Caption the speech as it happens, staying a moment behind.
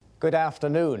Good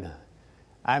afternoon.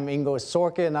 I'm Ingo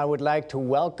Sorke, and I would like to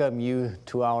welcome you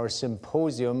to our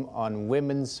symposium on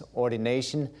women's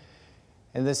ordination.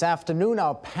 And this afternoon,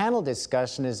 our panel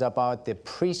discussion is about the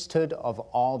priesthood of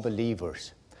all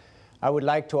believers. I would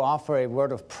like to offer a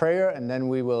word of prayer, and then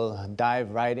we will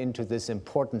dive right into this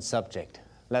important subject.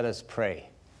 Let us pray.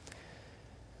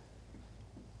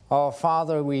 Our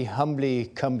Father, we humbly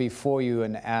come before you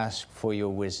and ask for your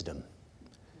wisdom.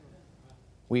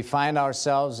 We find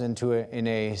ourselves in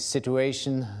a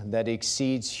situation that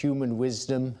exceeds human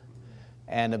wisdom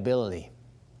and ability.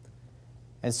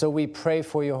 And so we pray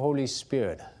for your Holy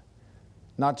Spirit,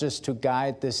 not just to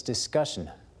guide this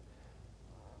discussion,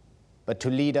 but to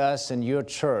lead us and your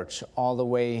church all the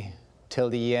way till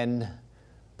the end,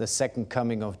 the second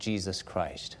coming of Jesus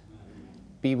Christ.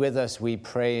 Be with us, we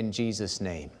pray in Jesus'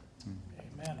 name.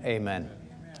 Amen. Amen.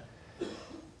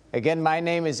 Again, my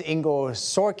name is Ingo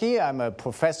Sorke. I'm a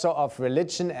professor of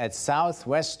religion at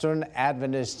Southwestern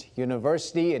Adventist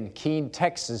University in Keene,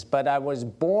 Texas, but I was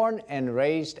born and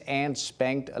raised and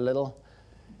spanked a little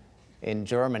in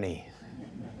Germany.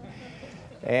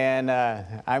 And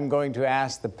I'm going to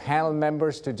ask the panel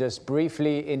members to just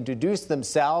briefly introduce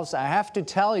themselves. I have to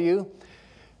tell you,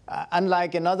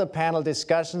 unlike in other panel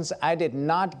discussions, I did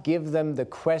not give them the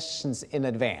questions in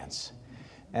advance.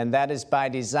 And that is by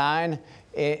design.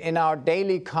 In our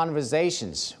daily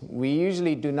conversations, we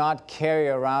usually do not carry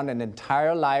around an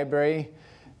entire library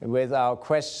with our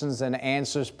questions and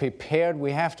answers prepared.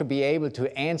 We have to be able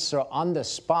to answer on the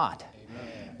spot.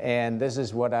 Amen. And this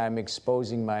is what I'm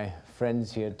exposing my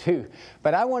friends here to.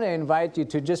 But I want to invite you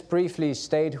to just briefly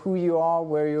state who you are,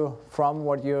 where you're from,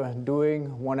 what you're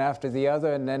doing, one after the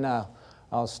other, and then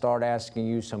I'll start asking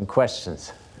you some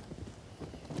questions.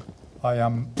 I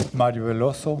am Mario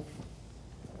Veloso.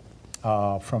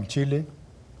 From Chile.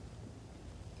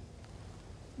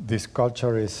 This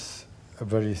culture is a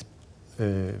very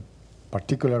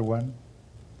particular one,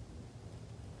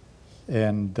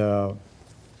 and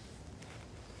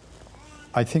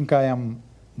I think I am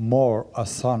more a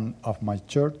son of my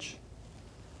church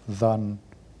than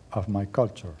of my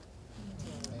culture.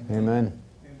 Amen.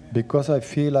 Because I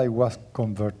feel I was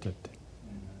converted.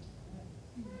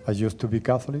 I used to be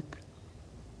Catholic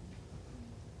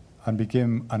and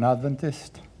became an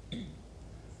Adventist.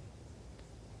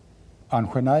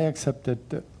 And when I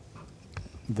accepted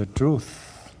the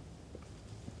truth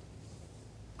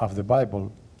of the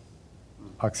Bible,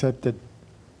 accepted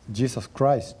Jesus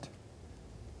Christ,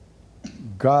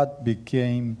 God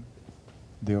became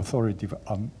the authority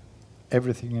on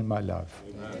everything in my life.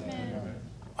 Amen.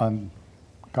 And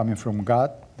coming from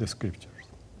God, the Scriptures.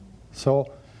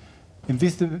 So in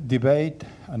this debate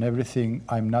and everything,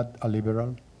 I'm not a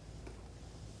liberal.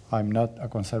 I'm not a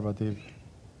conservative.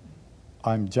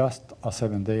 I'm just a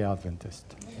Seventh-day Adventist.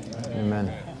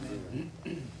 Amen.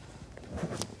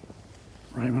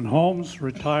 Raymond Holmes,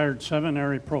 retired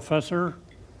seminary professor,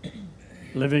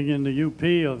 living in the UP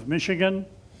of Michigan,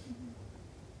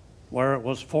 where it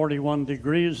was 41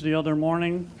 degrees the other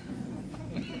morning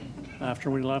after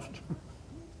we left.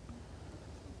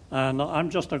 And I'm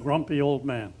just a grumpy old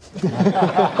man.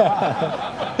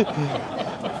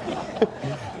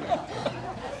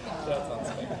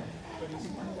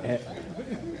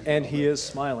 And he is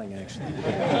smiling, actually.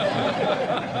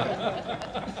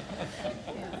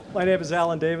 My name is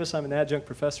Alan Davis. I'm an adjunct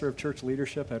professor of church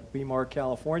leadership at Weimar,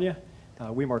 California,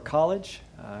 Weimar College,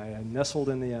 nestled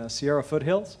in the Sierra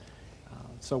foothills.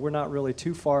 So we're not really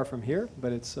too far from here,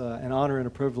 but it's an honor and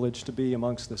a privilege to be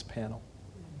amongst this panel.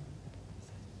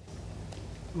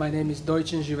 My name is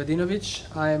Dojin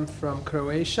Živadinović. I am from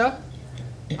Croatia.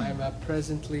 I'm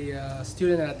presently a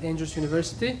student at Andrews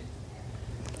University.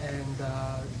 And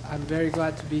I'm very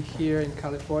glad to be here in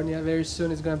California. Very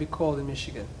soon it's going to be cold in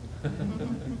Michigan.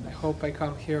 I hope I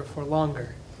come here for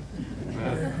longer.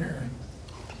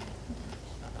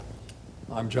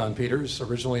 I'm John Peters,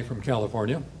 originally from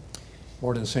California,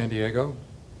 born in San Diego,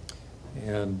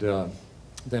 and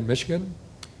then Michigan,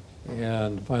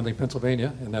 and finally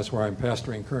Pennsylvania, and that's where I'm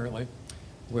pastoring currently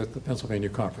with the Pennsylvania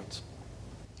Conference.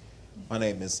 My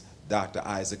name is Dr.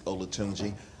 Isaac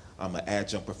Olatunji. I'm an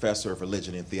adjunct professor of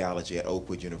religion and theology at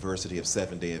Oakwood University of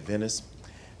Seventh-day Adventists,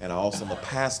 and I also am a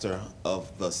pastor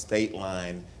of the State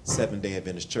Line Seventh-day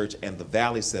Adventist Church and the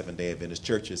Valley Seventh-day Adventist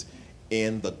Churches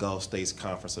in the Gulf States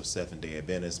Conference of Seventh-day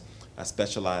Adventists. I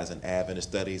specialize in Adventist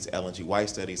studies, Ellen G. White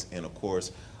studies, and of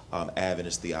course,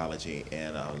 Adventist theology.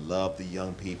 And I love the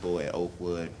young people at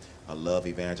Oakwood. I love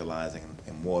evangelizing,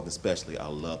 and more especially, I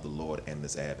love the Lord and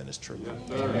this Adventist truth.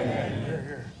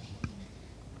 Amen.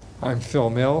 I'm Phil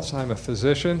Mills. I'm a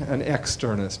physician, an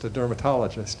externist, a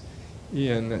dermatologist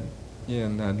in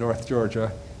in North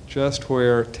Georgia, just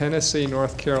where Tennessee,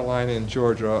 North Carolina, and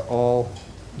Georgia all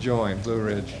join, Blue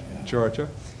Ridge, Georgia.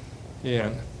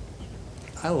 And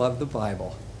I love the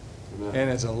Bible. And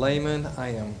as a layman, I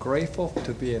am grateful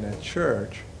to be in a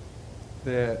church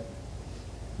that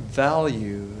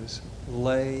values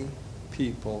lay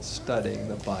people studying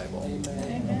the Bible.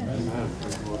 Amen.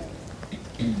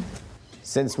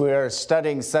 Since we are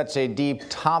studying such a deep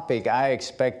topic, I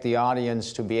expect the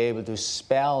audience to be able to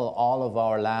spell all of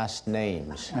our last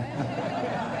names.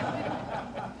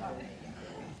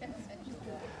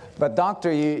 But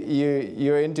Doctor,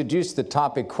 you introduced the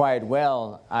topic quite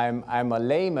well. I'm a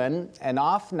layman, and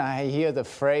often I hear the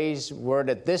phrase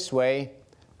worded this way: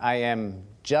 I am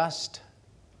just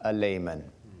a layman.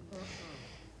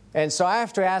 And so I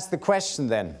have to ask the question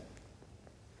then,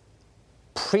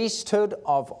 priesthood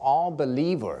of all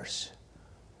believers.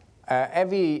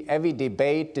 Every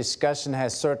debate, discussion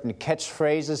has certain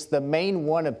catchphrases. The main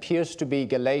one appears to be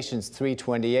Galatians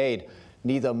 3:28,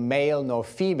 neither male nor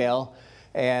female.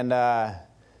 And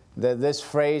this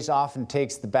phrase often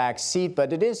takes the back seat,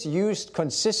 but it is used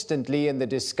consistently in the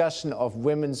discussion of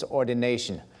women's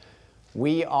ordination.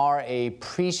 We are a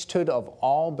priesthood of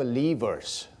all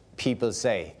believers, people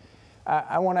say.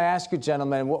 I want to ask you,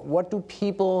 gentlemen, what do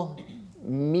people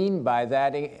mean by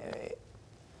that,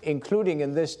 including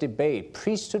in this debate?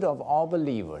 Priesthood of all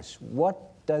believers.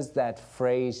 What does that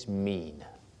phrase mean?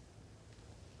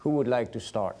 Who would like to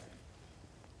start?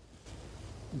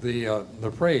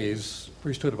 The phrase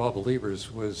priesthood of all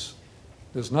believers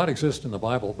does not exist in the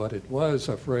Bible, but it was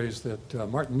a phrase that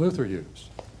Martin Luther used.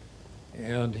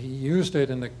 And he used it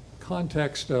in the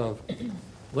context of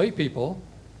lay people,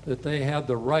 that they had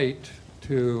the right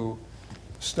to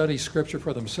study Scripture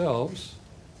for themselves.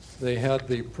 They had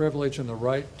the privilege and the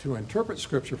right to interpret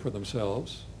Scripture for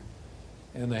themselves.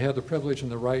 And they had the privilege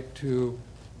and the right to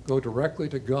go directly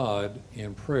to God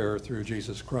in prayer through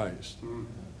Jesus Christ.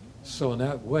 So in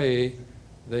that way,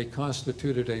 they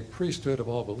constituted a priesthood of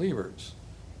all believers.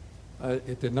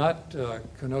 It did not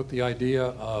connote the idea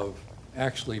of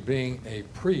actually being a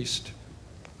priest,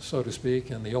 so to speak,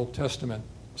 in the Old Testament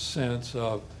sense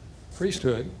of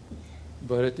priesthood,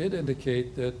 but it did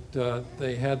indicate that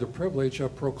they had the privilege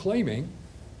of proclaiming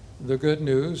the good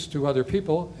news to other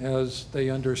people as they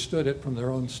understood it from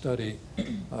their own study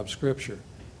of Scripture.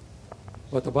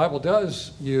 But the Bible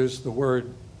does use the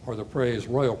word or the phrase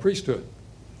royal priesthood,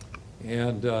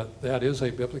 and that is a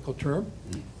biblical term,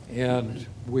 and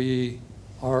we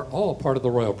are all part of the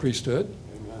royal priesthood.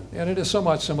 And it is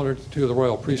somewhat similar to the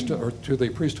royal priesthood, or to the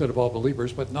priesthood of all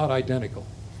believers, but not identical.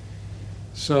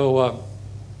 So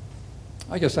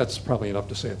I guess that's probably enough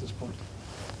to say at this point.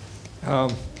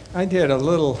 I did a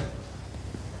little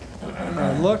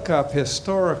look up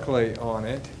historically on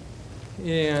it,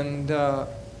 and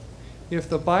if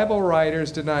the Bible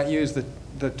writers did not use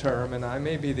the term, and I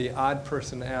may be the odd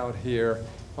person out here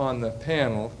on the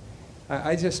panel,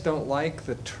 I just don't like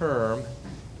the term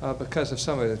because of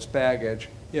some of its baggage.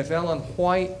 If Ellen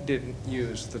White didn't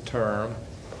use the term,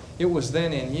 it was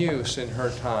then in use in her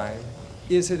time.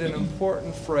 Is it an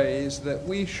important phrase that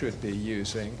we should be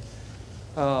using?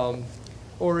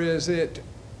 Or is it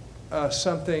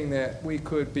something that we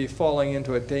could be falling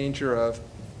into a danger of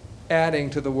adding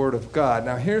to the Word of God?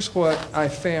 Now, here's what I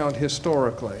found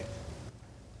historically.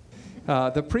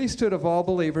 The priesthood of all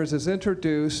believers is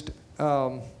introduced.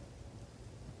 The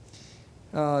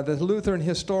Lutheran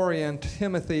historian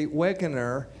Timothy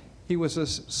Wegener, he was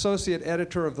associate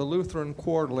editor of the Lutheran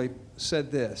Quarterly,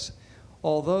 said this: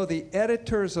 although the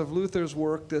editors of Luther's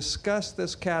work discussed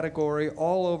this category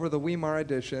all over the Weimar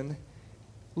edition,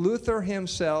 Luther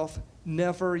himself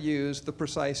never used the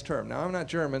precise term. Now, I'm not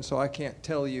German, so I can't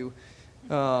tell you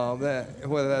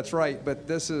whether that's right, but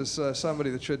this is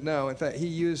somebody that should know. In fact, he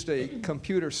used a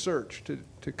computer search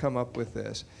to come up with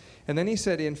this. And then he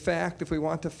said, in fact, if we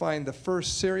want to find the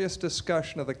first serious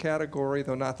discussion of the category,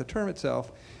 though not the term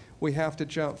itself, we have to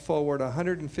jump forward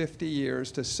 150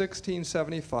 years to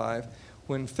 1675,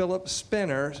 when Philip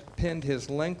Spener penned his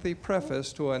lengthy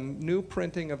preface to a new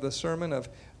printing of the sermon of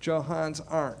Johannes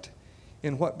Arndt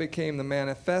in what became the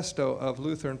manifesto of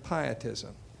Lutheran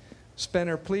pietism.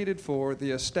 Spener pleaded for the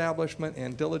establishment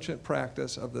and diligent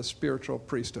practice of the spiritual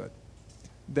priesthood.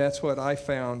 That's what I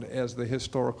found as the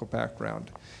historical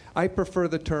background. I prefer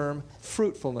the term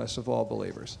fruitfulness of all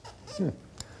believers.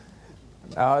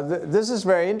 This is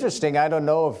very interesting. I don't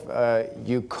know if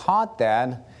you caught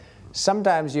that.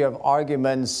 Sometimes you have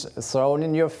arguments thrown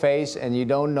in your face and you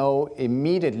don't know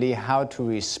immediately how to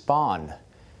respond.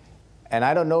 And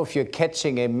I don't know if you're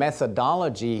catching a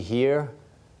methodology here.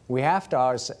 We have to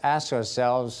ask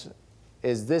ourselves,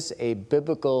 is this a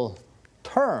biblical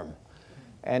term,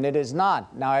 and it is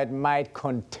not. Now, it might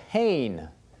contain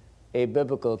a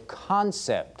biblical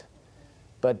concept,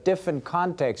 but different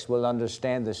contexts will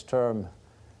understand this term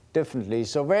differently.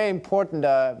 So very important,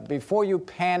 before you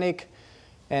panic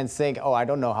and think, oh, I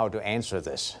don't know how to answer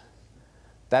this.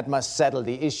 That must settle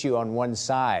the issue on one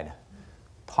side.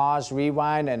 Pause,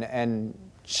 rewind, and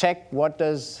check what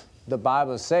does the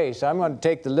Bible say. So I'm going to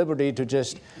take the liberty to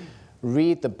just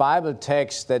read the Bible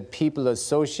text that people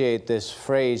associate this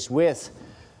phrase with,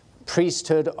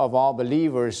 priesthood of all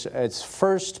believers. It's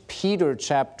 1 Peter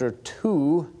chapter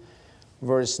 2,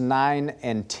 verse 9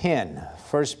 and 10.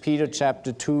 1 Peter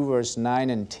chapter 2, verse 9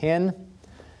 and 10.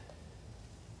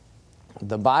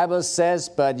 The Bible says,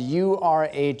 "But you are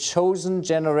a chosen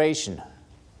generation,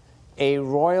 a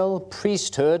royal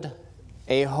priesthood,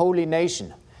 a holy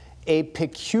nation, a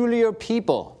peculiar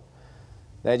people,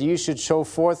 that you should show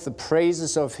forth the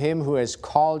praises of him who has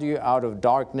called you out of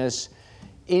darkness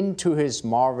into his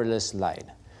marvelous light."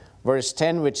 Verse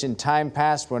 10, "Which in time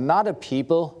past were not a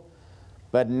people,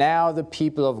 but now the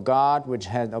people of God, which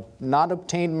had not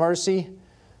obtained mercy,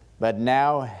 but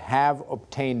now have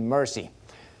obtained mercy."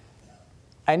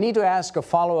 I need to ask a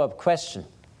follow-up question.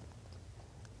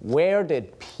 Where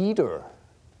did Peter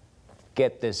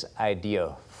get this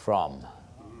idea from?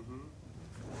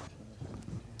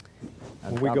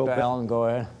 Alan, go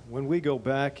ahead. When we go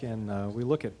back and we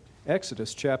look at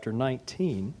Exodus chapter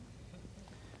 19,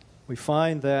 we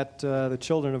find that the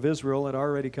children of Israel had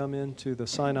already come into the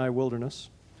Sinai wilderness,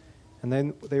 and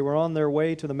then they were on their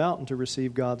way to the mountain to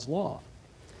receive God's law.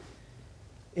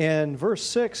 And verse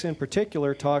 6 in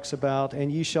particular talks about,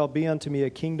 "And ye shall be unto me a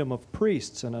kingdom of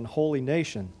priests and an holy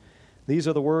nation. These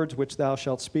are the words which thou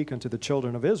shalt speak unto the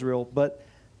children of Israel." But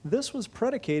this was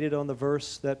predicated on the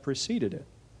verse that preceded it.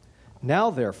 "Now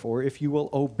therefore, if you will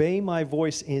obey my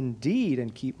voice indeed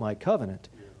and keep my covenant,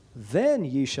 then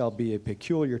ye shall be a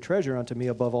peculiar treasure unto me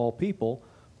above all people,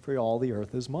 for all the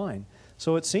earth is mine."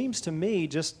 So it seems to me,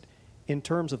 just in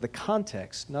terms of the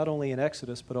context, not only in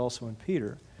Exodus but also in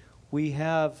Peter, we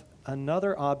have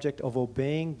another object of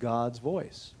obeying God's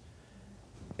voice.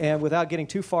 And without getting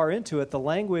too far into it, the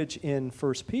language in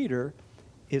 1 Peter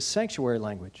is sanctuary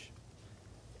language.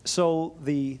 So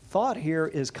the thought here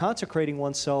is consecrating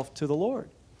oneself to the Lord,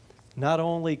 not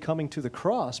only coming to the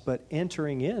cross, but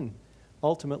entering in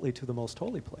ultimately to the most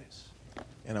holy place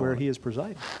where he is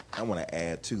presiding. I want to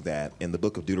add to that, in the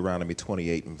book of Deuteronomy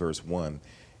 28 and verse 1,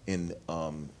 in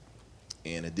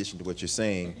addition to what you're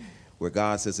saying, where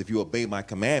God says, "If you obey my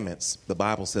commandments," the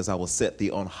Bible says, "I will set thee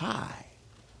on high."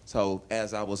 So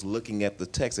as I was looking at the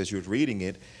text, as you were reading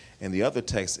it, and the other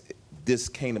text, this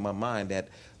came to my mind, that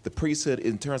the priesthood,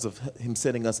 in terms of him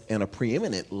setting us in a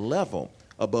preeminent level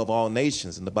above all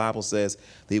nations. And the Bible says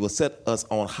that he will set us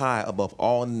on high above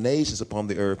all nations upon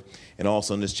the earth. And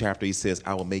also in this chapter, he says,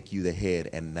 "I will make you the head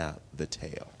and not the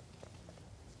tail."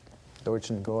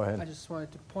 Deutschen, go ahead. I just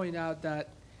wanted to point out that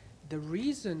the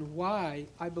reason why,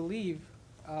 I believe,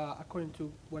 according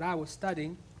to what I was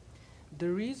studying, the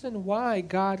reason why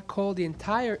God called the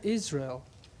entire Israel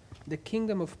the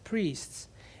kingdom of priests,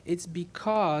 it's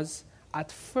because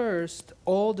at first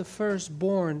all the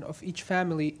firstborn of each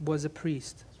family was a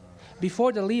priest.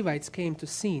 Before the Levites came to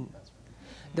scene,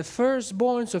 the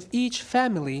firstborns of each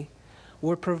family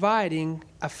were providing,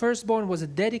 a firstborn was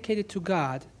dedicated to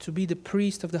God to be the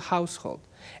priest of the household.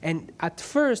 And at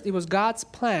first, it was God's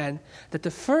plan that the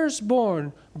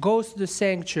firstborn goes to the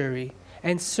sanctuary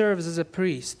and serves as a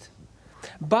priest.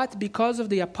 But because of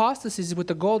the apostasy with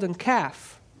the golden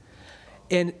calf,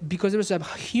 and because there was a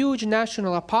huge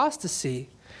national apostasy,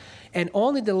 and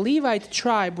only the Levite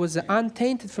tribe was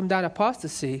untainted from that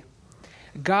apostasy,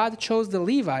 God chose the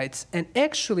Levites and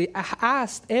actually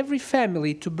asked every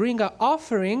family to bring an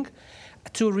offering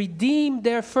to redeem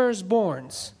their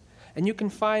firstborns. And you can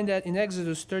find that in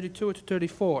Exodus 32 to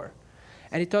 34.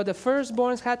 And he told the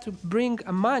firstborns had to bring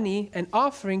money and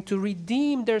offering to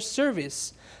redeem their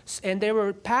service. And they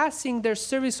were passing their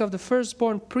service of the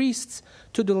firstborn priests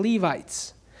to the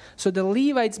Levites. So the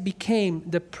Levites became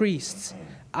the priests.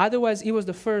 Otherwise, it was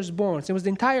the firstborns. It was the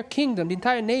entire kingdom, the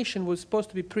entire nation was supposed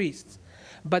to be priests.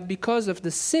 But because of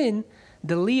the sin,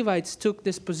 the Levites took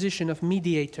this position of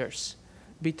mediators,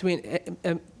 between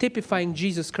typifying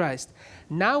Jesus Christ.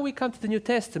 Now we come to the New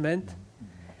Testament,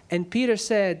 and Peter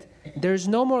said, "There's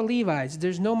no more Levites.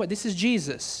 There's no more. This is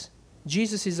Jesus.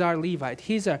 Jesus is our Levite.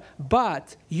 He's our.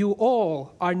 But you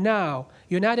all are now.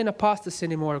 You're not in apostasy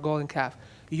anymore, golden calf.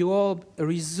 You all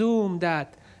resume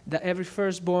that every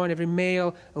firstborn, every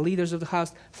male, leaders of the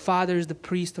house, father is the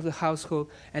priest of the household,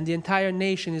 and the entire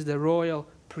nation is the royal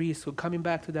priesthood." Coming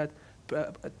back to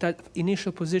that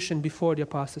initial position before the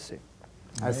apostasy.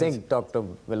 I think Dr.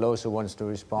 Veloso wants to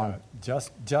respond.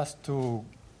 Just to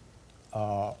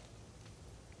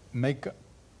make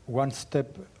one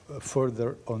step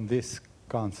further on this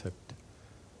concept.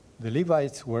 The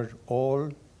Levites were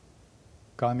all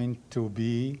coming to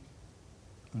be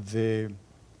the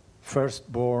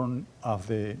firstborn of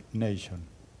the nation.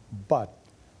 But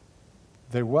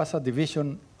there was a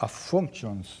division of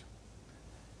functions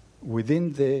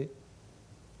within the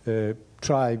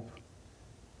tribe,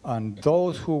 and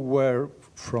those who were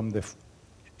from the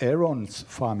Aaron's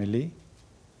family,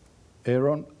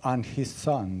 Aaron and his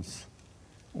sons,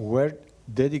 were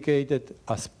dedicated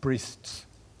as priests.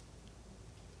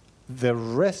 The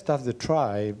rest of the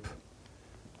tribe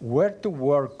were to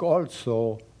work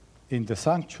also in the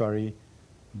sanctuary,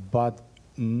 but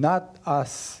not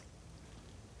as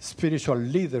spiritual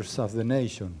leaders of the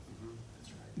nation.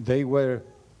 They were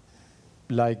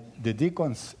like the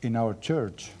deacons in our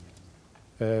church,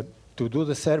 to do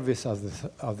the service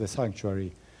of the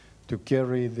sanctuary, to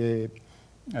carry the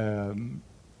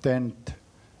tent,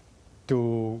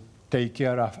 to take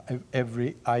care of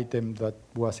every item that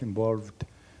was involved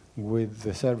with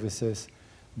the services.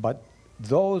 But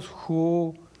those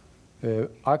who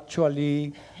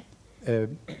actually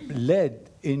led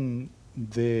in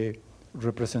the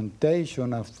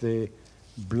representation of the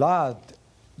blood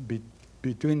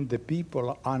between the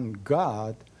people and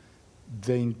God,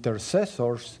 the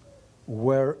intercessors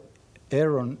were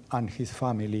Aaron and his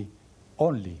family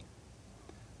only.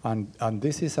 And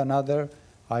this is another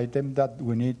item that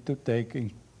we need to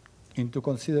take into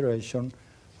consideration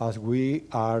as we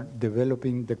are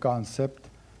developing the concept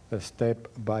step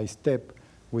by step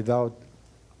without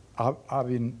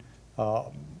having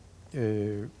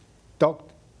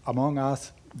talked among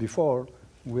us before.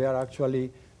 We are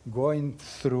actually going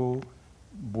through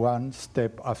one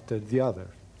step after the other.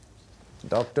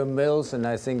 Dr. Mills, and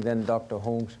I think then Dr.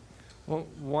 Holmes. Well,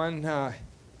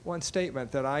 one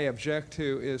statement that I object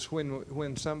to is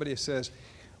when somebody says,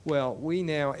 well, we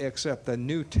now accept the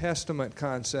New Testament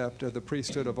concept of the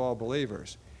priesthood of all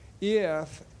believers.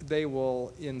 If they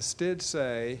will instead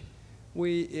say,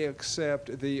 we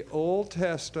accept the Old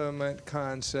Testament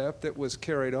concept that was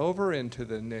carried over into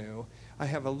the New, I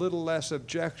have a little less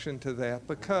objection to that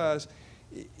because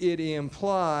it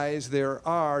implies there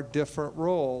are different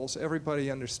roles. Everybody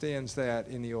understands that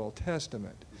in the Old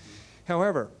Testament.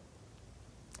 However,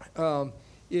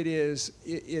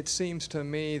 it seems to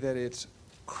me that it's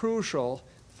crucial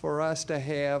for us to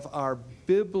have our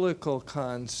biblical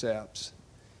concepts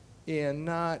and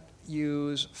not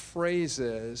use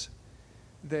phrases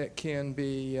that can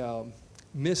be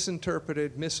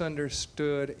misinterpreted,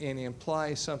 misunderstood, and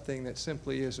imply something that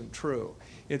simply isn't true.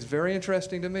 It's very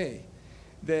interesting to me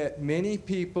that many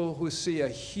people who see a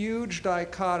huge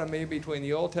dichotomy between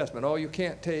the Old Testament, you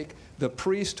can't take the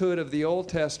priesthood of the Old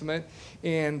Testament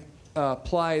and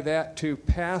apply that to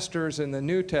pastors in the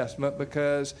New Testament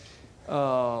because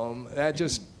that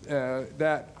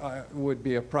would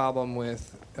be a problem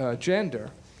with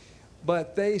gender.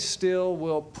 But they still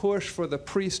will push for the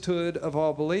priesthood of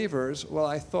all believers. Well,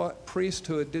 I thought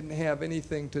priesthood didn't have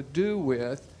anything to do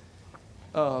with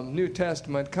New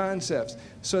Testament concepts.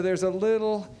 So there's a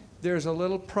little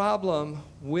problem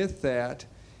with that,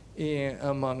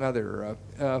 among other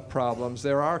problems.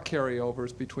 There are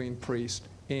carryovers between priests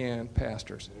and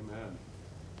pastors. Amen.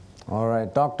 All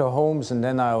right, Dr. Holmes, and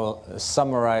then I will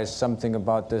summarize something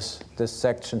about this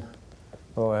section.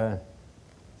 Go ahead.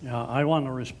 Yeah, I want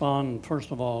to respond, first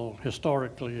of all,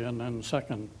 historically, and then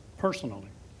second, personally.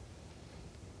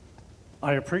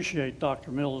 I appreciate Dr.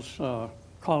 Mills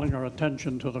calling our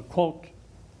attention to the quote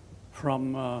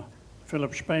from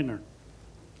Philip Spener.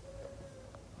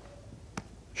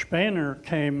 Spener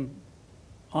came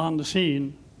on the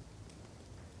scene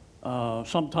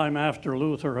sometime after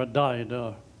Luther had died.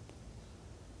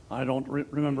 I don't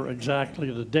remember exactly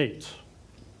the dates.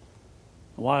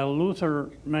 While Luther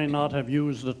may not have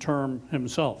used the term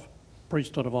himself,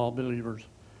 priesthood of all believers,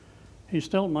 he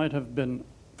still might have been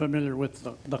familiar with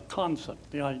the concept,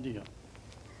 the idea.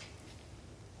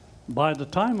 By the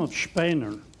time of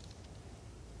Spener,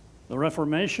 the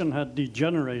Reformation had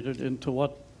degenerated into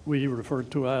what we refer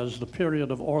to as the period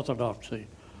of orthodoxy,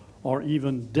 or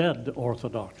even dead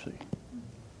orthodoxy,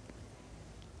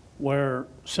 where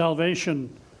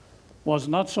salvation was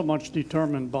not so much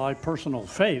determined by personal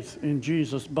faith in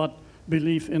Jesus, but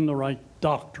belief in the right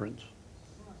doctrines,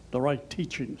 the right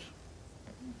teachings.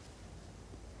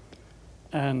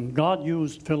 And God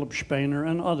used Philip Spener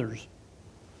and others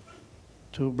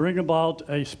to bring about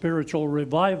a spiritual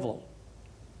revival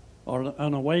or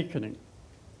an awakening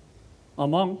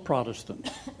among Protestants.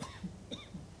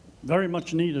 very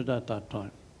much needed at that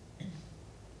time.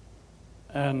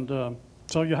 And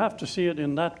so you have to see it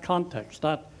in that context,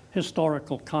 that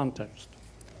historical context.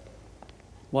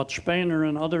 What Spener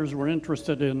and others were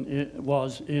interested in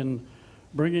was in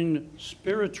bringing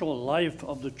spiritual life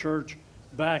of the church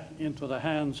back into the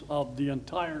hands of the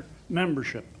entire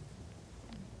membership.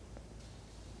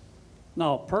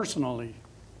 Now, personally,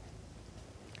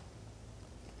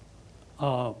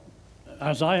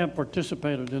 as I have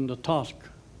participated in the TOSC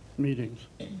meetings,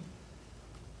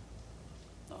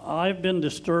 I've been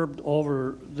disturbed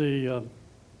over the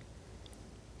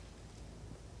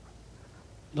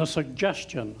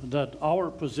suggestion that our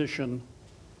position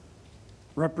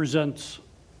represents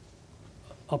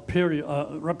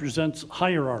represents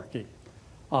hierarchy,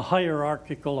 a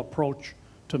hierarchical approach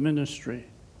to ministry.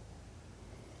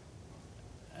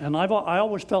 And I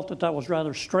always felt that that was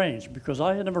rather strange, because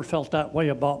I had never felt that way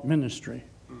about ministry.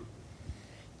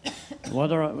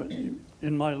 Whether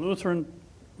in my Lutheran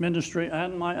ministry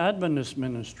and my Adventist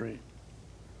ministry,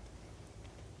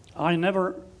 I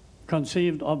never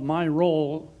conceived of my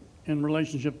role in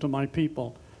relationship to my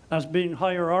people as being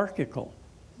hierarchical,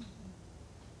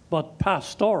 but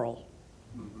pastoral.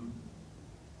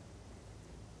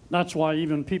 That's why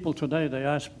even people today, they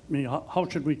ask me, how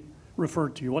should we refer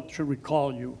to you? What should we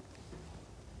call you?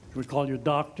 Should we call you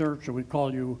doctor? Should we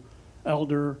call you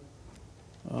elder?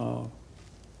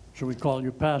 Should we call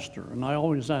you pastor? And I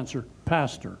always answer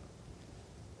pastor,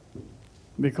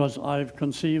 because I've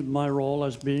conceived my role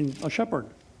as being a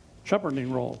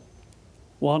shepherding role,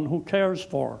 one who cares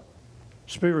for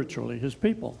spiritually his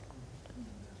people.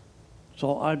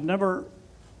 So I've never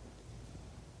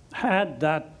had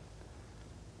that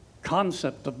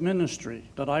concept of ministry,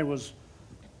 that I was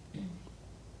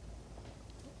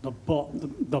the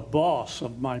boss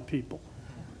of my people,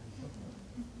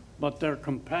 but their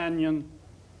companion,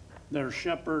 their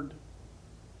shepherd,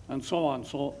 and so on.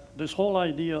 So this whole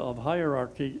idea of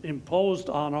hierarchy imposed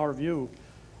on our view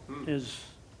is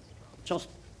just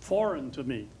foreign to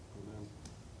me.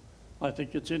 I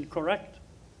think it's incorrect.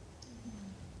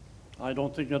 I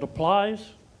don't think it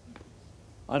applies.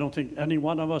 I don't think any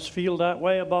one of us feel that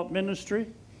way about ministry.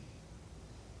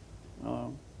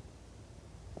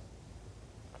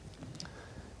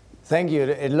 Thank you.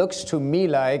 It looks to me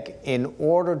like in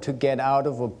order to get out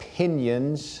of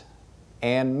opinions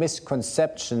and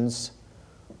misconceptions,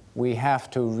 we have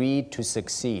to read to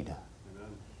succeed. Amen.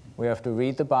 We have to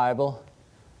read the Bible,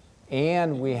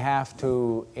 and we have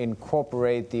to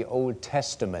incorporate the Old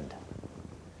Testament.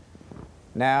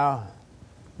 Now,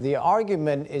 the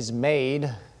argument is made,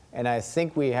 and I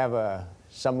think we have a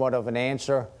somewhat of an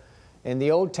answer. In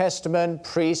the Old Testament,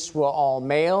 priests were all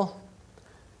male.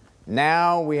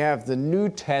 Now we have the New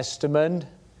Testament,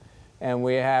 and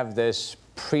we have this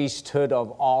priesthood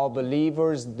of all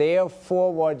believers.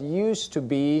 Therefore, what used to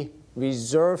be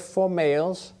reserved for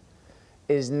males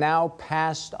is now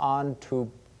passed on to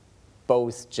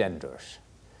both genders.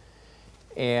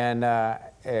 And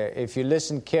if you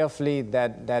listen carefully,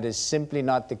 that is simply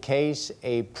not the case.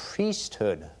 A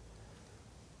priesthood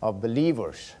of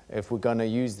believers, if we're going to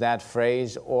use that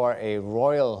phrase, or a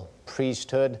royal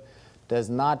priesthood, does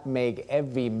not make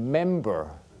every member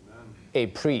a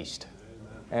priest.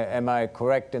 Am I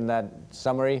correct in that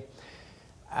summary?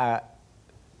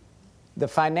 The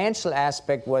financial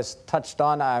aspect was touched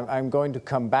on. I'm going to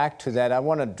come back to that. I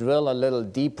want to drill a little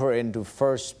deeper into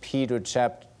 1 Peter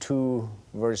chapter 2,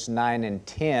 verse 9 and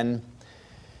 10.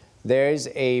 There's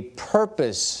a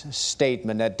purpose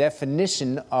statement, a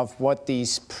definition of what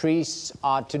these priests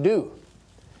are to do.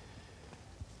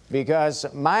 Because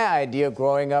my idea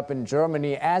growing up in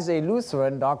Germany as a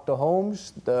Lutheran, Dr.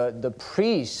 Holmes, the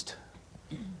priest,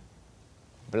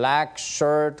 black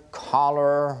shirt,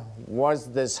 collar,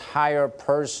 was this higher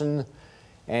person,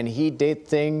 and he did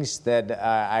things that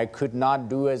I could not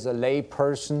do as a lay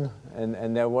person,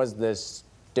 and there was this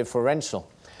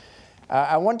differential.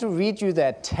 I want to read you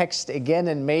that text again,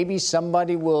 and maybe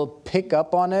somebody will pick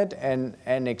up on it and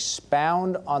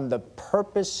expound on the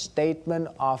purpose statement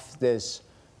of this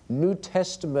New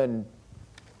Testament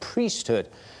priesthood.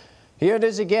 Here it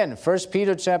is again, 1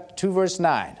 Peter chapter 2, verse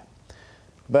 9.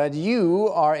 But you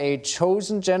are a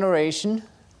chosen generation,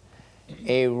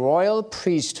 a royal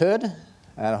priesthood,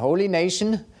 a holy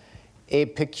nation, a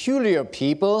peculiar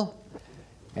people,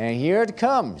 and here it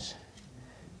comes,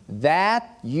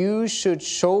 that you should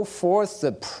show forth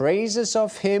the praises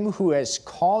of him who has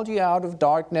called you out of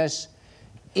darkness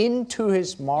into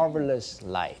his marvelous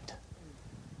light.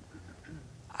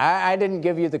 I didn't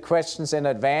give you the questions in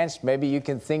advance. Maybe you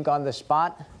can think on the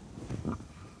spot.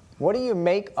 What do you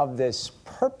make of this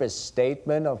purpose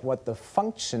statement of what the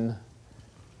function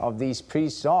of these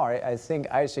priests are. I think,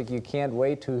 Isaac, you can't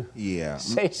wait to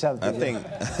say something. I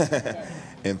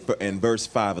think in verse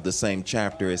 5 of the same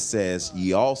chapter, it says,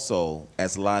 ye also,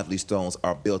 as lively stones,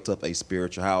 are built up a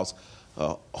spiritual house,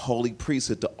 a holy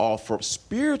priesthood, to offer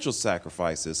spiritual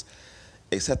sacrifices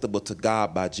acceptable to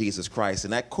God by Jesus Christ.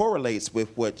 And that correlates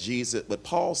with what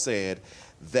Paul said,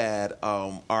 that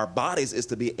our bodies is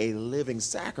to be a living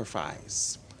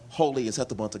sacrifice, holy and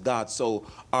acceptable unto God. So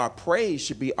our praise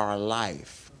should be our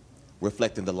life,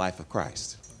 reflecting the life of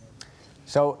Christ.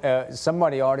 So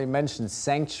somebody already mentioned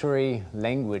sanctuary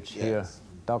language here,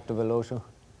 Dr. Veloso.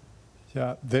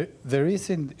 Yeah, there is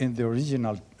in the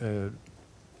original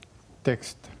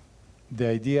text the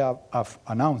idea of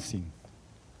announcing,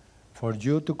 for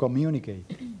you to communicate.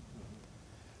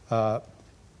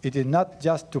 It is not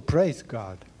just to praise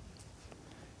God.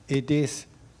 It is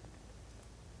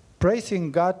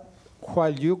praising God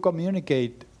while you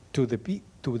communicate to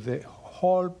the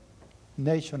whole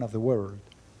nation of the world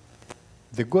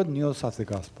the good news of the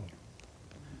gospel.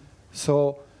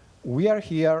 So we are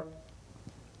here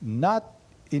not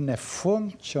in a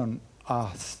function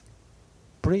as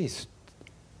priests,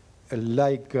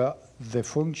 like the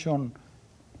function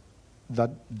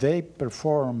that they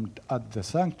performed at the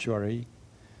sanctuary,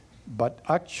 but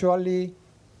actually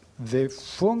the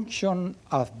function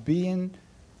of being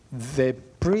the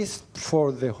priest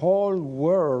for the whole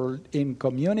world in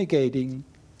communicating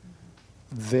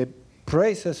the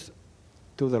praises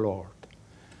to the Lord.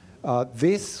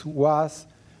 This was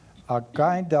a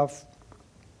kind of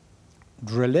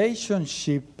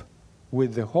relationship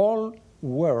with the whole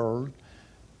world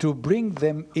to bring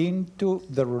them into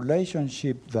the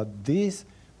relationship that these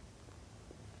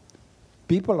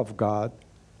people of God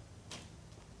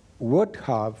would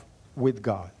have with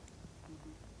God.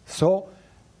 So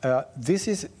this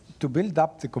is to build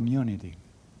up the community.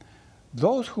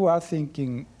 Those who are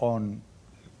thinking on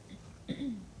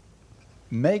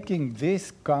making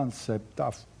this concept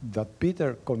that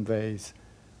Peter conveys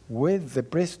with the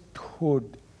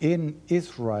priesthood in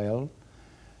Israel,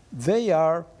 they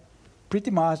are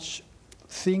pretty much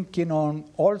thinking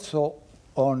also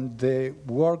on the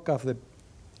work of the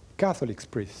Catholic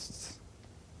priests.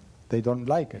 They don't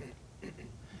like it.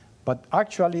 But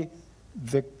actually,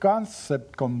 the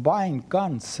combined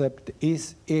concept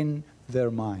is in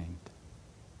their mind.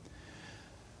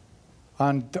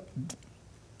 And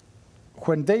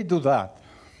when they do that,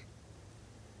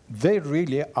 they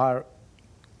really are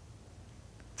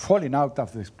falling out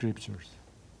of the scriptures.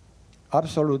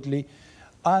 Absolutely.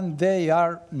 And they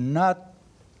are not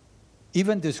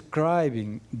even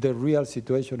describing the real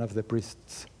situation of the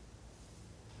priests.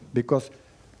 Because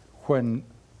when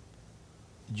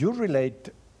you relate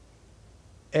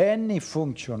any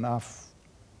function of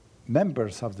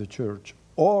members of the church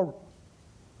or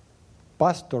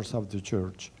pastors of the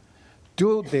church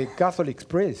to the Catholic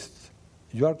priests,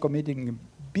 you are committing a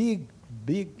big,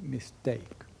 big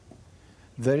mistake.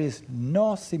 There is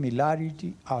no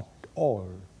similarity at all.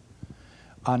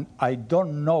 And I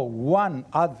don't know one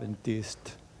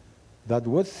Adventist that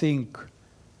would think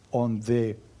on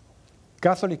the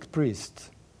Catholic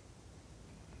priests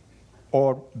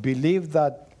or believe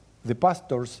that the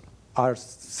pastors are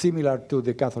similar to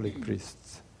the Catholic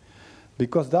priests.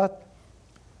 Because that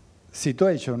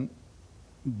situation,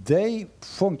 they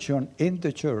function in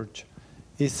the church,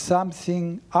 is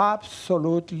something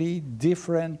absolutely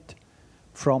different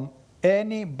from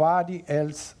anybody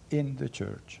else in the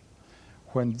church.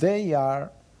 When they are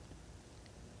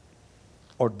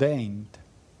ordained,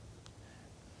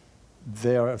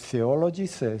 their theology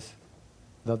says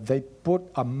that they put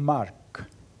a mark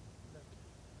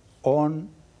on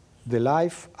the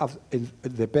life of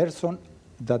the person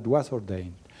that was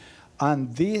ordained.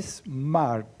 And this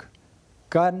mark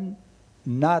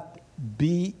cannot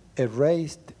be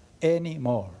erased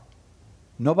anymore.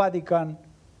 Nobody can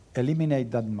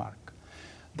eliminate that mark.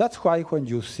 That's why when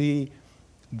you see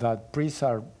that priests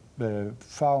are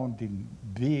found in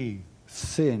big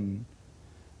sin,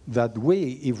 that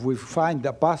if we find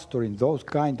a pastor in those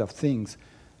kind of things,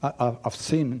 of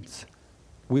sins,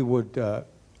 we would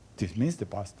dismiss the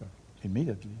pastor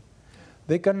immediately.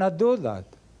 They cannot do that.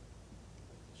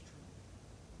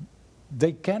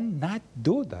 They cannot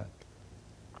do that.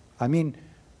 I mean,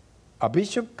 a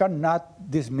bishop cannot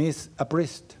dismiss a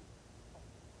priest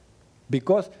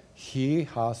because he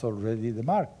has already the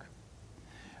mark.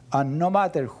 And no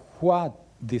matter what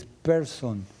this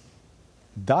person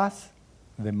does,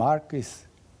 the mark is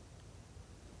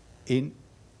in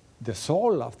the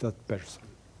soul of that person.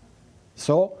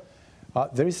 So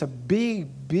there is a big,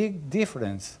 big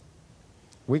difference.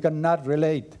 We cannot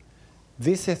relate.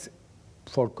 This is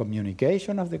for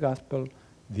communication of the gospel.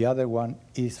 The other one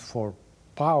is for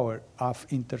power of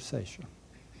intercession.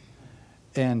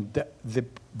 And the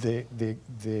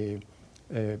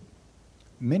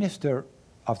minister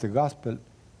of the gospel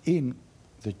in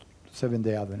the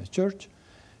Seventh-day Adventist Church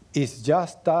is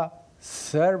just a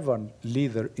servant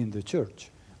leader in the church.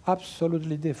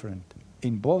 Absolutely different.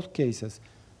 In both cases,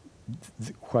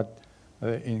 what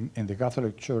in the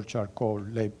Catholic Church are called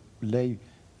lay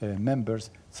members,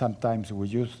 sometimes we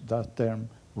use that term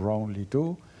wrongly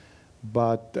too,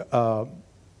 but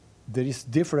there is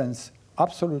difference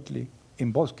absolutely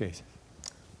in both cases.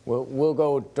 We'll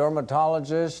go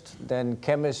dermatologist, then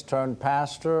chemist turned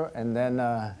pastor, and then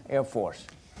Air Force.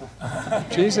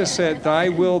 Jesus said, "Thy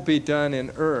will be done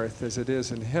in earth as it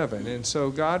is in heaven." And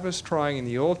so God was trying in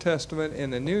the Old Testament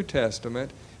and the New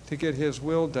Testament to get his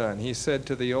will done. He said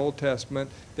to the Old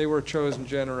Testament, they were a chosen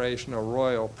generation, a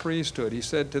royal priesthood. He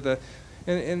said to the,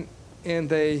 and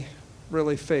they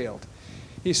really failed.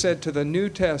 He said to the New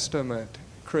Testament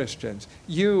Christians,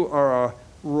 you are a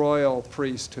royal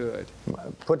priesthood.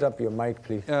 Put up your mic,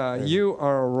 please. You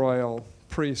are a royal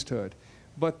priesthood.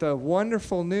 But the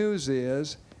wonderful news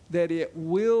is that it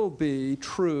will be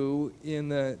true in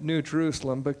the New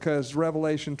Jerusalem, because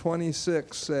Revelation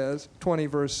 26 says, 20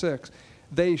 verse 6,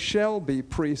 they shall be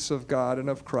priests of God and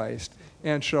of Christ,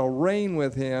 and shall reign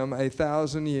with him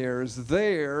 1,000 years.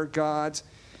 There, God's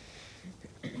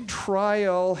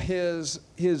trial, his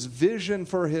vision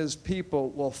for his people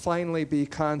will finally be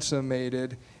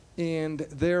consummated, and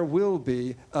there will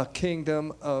be a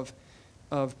kingdom of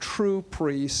true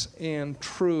priests and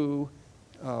true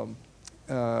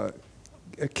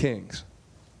kings.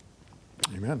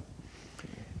 Amen.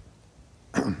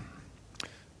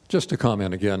 Just to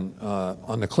comment again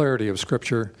on the clarity of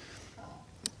Scripture,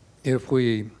 if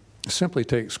we simply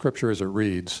take Scripture as it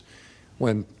reads,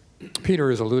 when Peter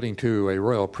is alluding to a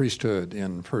royal priesthood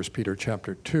in 1 Peter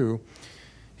chapter 2,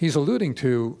 he's alluding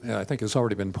to, I think it's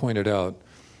already been pointed out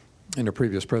in a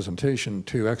previous presentation,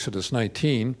 to Exodus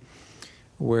 19,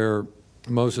 where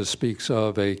Moses speaks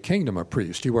of a kingdom of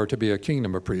priests. You are to be a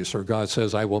kingdom of priests, or God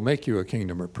says, I will make you a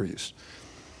kingdom of priests.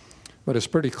 But it's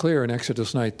pretty clear in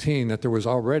Exodus 19 that there was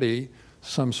already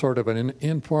some sort of an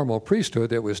informal priesthood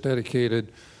that was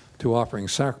dedicated to offering,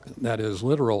 that is,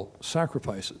 literal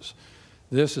sacrifices.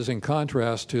 This is in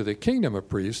contrast to the kingdom of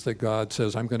priests that God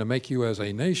says, I'm going to make you as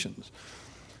a nation.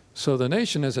 So the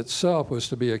nation as itself was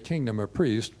to be a kingdom of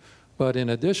priests, but in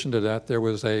addition to that, there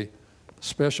was a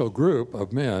special group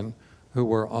of men who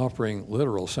were offering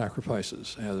literal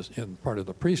sacrifices as in part of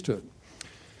the priesthood.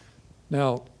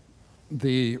 Now,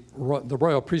 the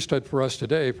royal priesthood for us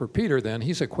today, for Peter then,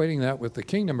 he's equating that with the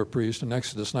kingdom of priests in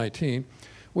Exodus 19,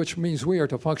 which means we are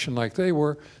to function like they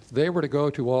were. They were to go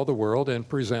to all the world and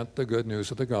present the good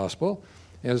news of the gospel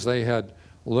as they had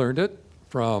learned it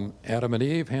from Adam and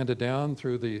Eve, handed down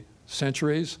through the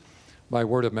centuries by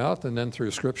word of mouth and then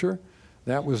through Scripture.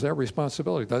 That was their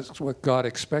responsibility. That's what God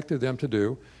expected them to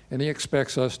do, and he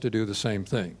expects us to do the same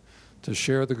thing, to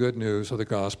share the good news of the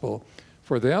gospel.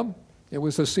 For them, it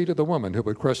was the seed of the woman who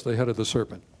would crush the head of the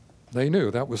serpent. They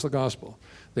knew that was the gospel.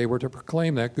 They were to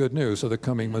proclaim that good news of the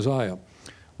coming Messiah.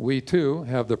 We, too,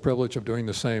 have the privilege of doing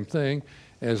the same thing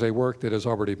as a work that has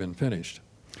already been finished.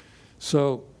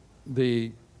 So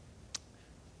the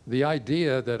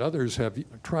idea that others have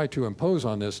tried to impose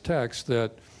on this text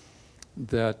that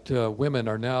women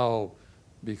are now,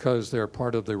 because they're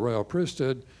part of the royal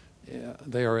priesthood,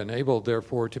 they are enabled,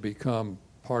 therefore, to become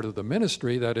part of the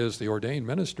ministry, that is, the ordained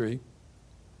ministry,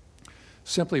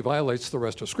 simply violates the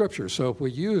rest of Scripture. So if we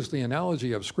use the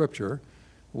analogy of Scripture,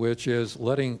 which is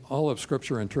letting all of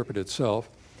Scripture interpret itself,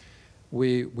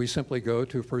 we simply go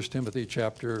to 1 Timothy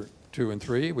chapter 2 and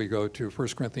 3, we go to 1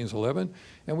 Corinthians 11,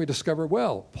 and we discover,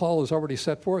 well, Paul has already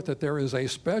set forth that there is a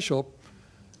special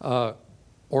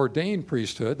ordained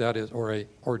priesthood, that is, or a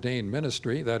ordained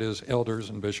ministry, that is, elders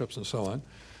and bishops and so on,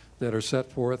 that are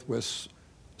set forth with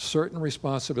certain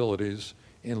responsibilities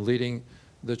in leading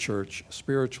the church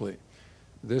spiritually.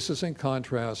 This is in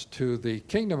contrast to the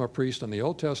kingdom of priests in the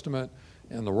Old Testament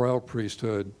and the royal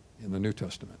priesthood in the New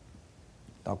Testament.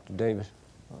 Dr. Davis.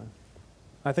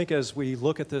 I think as we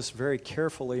look at this very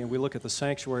carefully and we look at the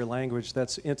sanctuary language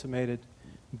that's intimated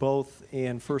both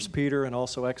in 1 Peter and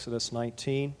also Exodus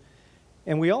 19,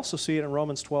 and we also see it in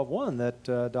Romans 12:1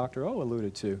 that Dr. O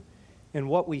alluded to. And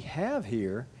what we have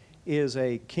here is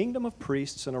a kingdom of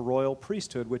priests and a royal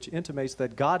priesthood, which intimates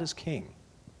that God is king,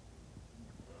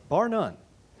 bar none.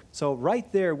 So right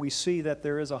there we see that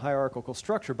there is a hierarchical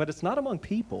structure, but it's not among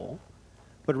people,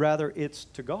 but rather it's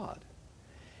to God.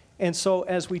 And so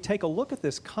as we take a look at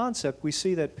this concept, we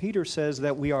see that Peter says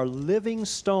that we are living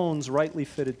stones rightly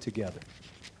fitted together,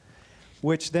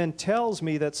 which then tells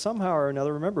me that somehow or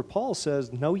another, remember, Paul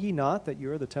says, know ye not that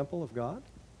you are the temple of God,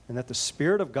 and that the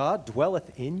Spirit of God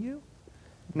dwelleth in you?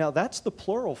 Now, that's the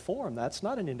plural form. That's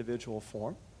not an individual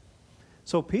form.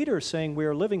 So Peter is saying we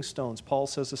are living stones. Paul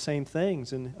says the same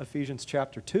things in Ephesians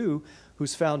chapter 2,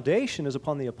 whose foundation is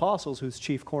upon the apostles, whose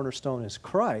chief cornerstone is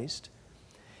Christ.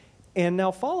 And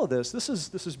now follow this. This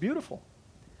is beautiful.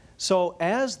 So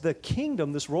as the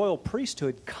kingdom, this royal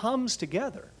priesthood, comes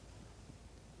together,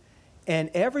 and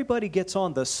everybody gets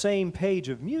on the same page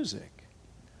of music,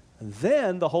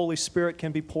 then the Holy Spirit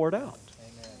can be poured out.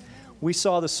 We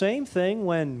saw the same thing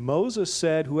when Moses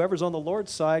said, whoever's on the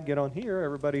Lord's side, get on here.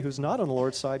 Everybody who's not on the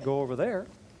Lord's side, go over there.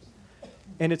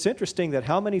 And it's interesting that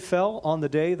how many fell on the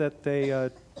day that they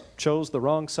chose the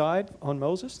wrong side on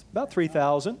Moses? About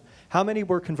 3,000. How many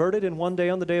were converted in one day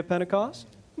on the day of Pentecost?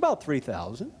 About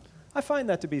 3,000. I find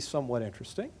that to be somewhat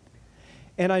interesting.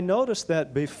 And I noticed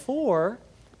that before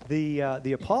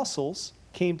the apostles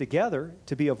came together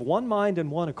to be of one mind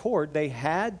and one accord, they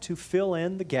had to fill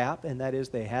in the gap, and that is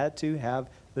they had to have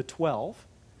the 12,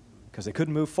 because they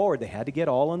couldn't move forward. They had to get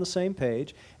all on the same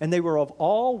page, and they were of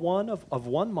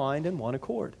one mind and one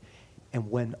accord.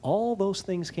 And when all those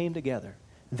things came together,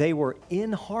 they were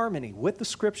in harmony with the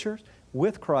Scriptures,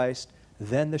 with Christ,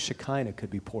 then the Shekinah could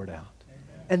be poured out.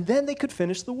 Amen. And then they could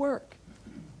finish the work.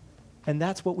 And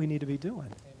that's what we need to be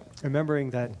doing,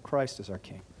 remembering that Christ is our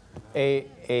King.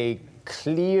 A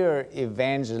clear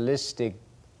evangelistic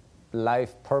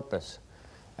life purpose.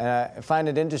 I find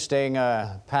it interesting,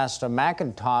 Pastor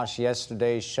McIntosh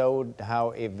yesterday showed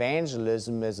how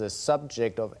evangelism is a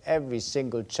subject of every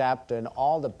single chapter in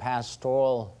all the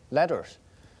pastoral letters.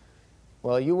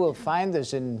 Well, you will find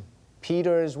this in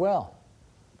Peter as well.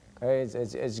 Okay?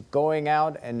 It's going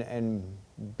out and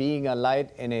being a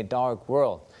light in a dark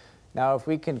world. Now, if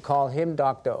we can call him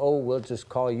Dr. O, we'll just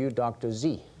call you Dr.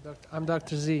 Z. I'm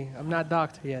Dr. Z. I'm not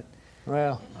doctor yet.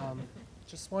 Well,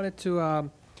 just wanted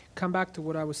to come back to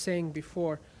what I was saying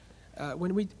before.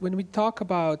 When we talk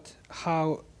about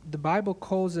how the Bible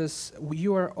calls us,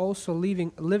 you are also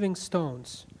living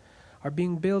stones, are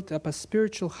being built up a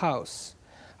spiritual house,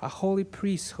 a holy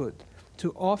priesthood,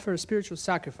 to offer spiritual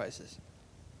sacrifices.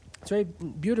 It's very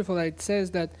beautiful that it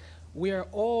says that we are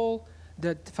all,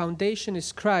 that the foundation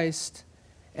is Christ,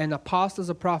 and apostles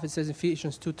and prophets, says in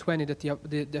Ephesians 2:20, that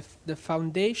the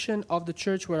foundation of the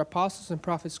church were apostles and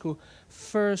prophets who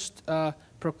first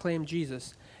proclaimed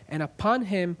Jesus. And upon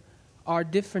him are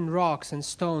different rocks and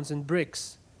stones and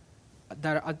bricks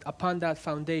that are upon that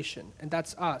foundation, and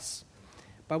that's us.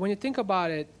 But when you think about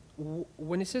it,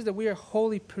 when it says that we are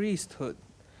holy priesthood,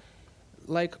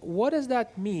 like, what does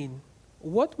that mean?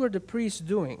 What were the priests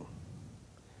doing?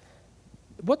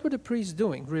 What were the priests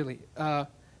doing, really?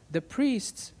 The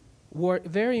priests were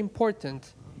very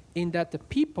important in that the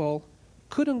people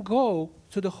couldn't go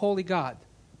to the holy God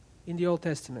in the Old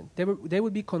Testament. They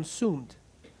would be consumed.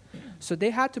 So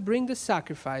they had to bring the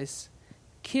sacrifice,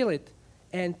 kill it,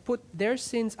 and put their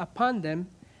sins upon them,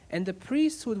 and the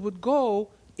priesthood would go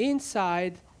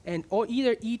inside and or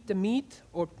either eat the meat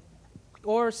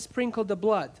or sprinkle the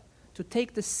blood to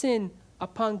take the sin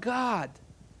upon God,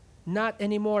 not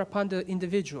anymore upon the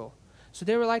individual. So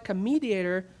they were like a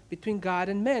mediator between God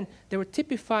and men. They were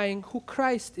typifying who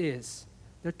Christ is.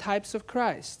 They're types of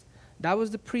Christ. That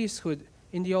was the priesthood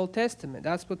in the Old Testament.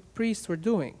 That's what priests were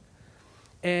doing.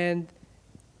 And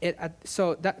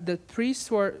so that the priests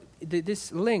were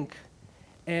this link.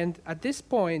 And at this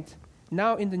point,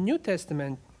 now in the New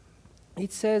Testament,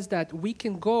 it says that we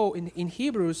can go in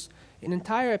Hebrews, in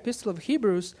entire epistle of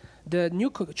Hebrews, the new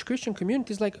Christian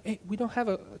community is like, hey, we don't have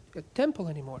a temple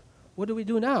anymore. What do we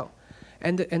do now?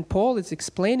 And Paul is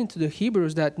explaining to the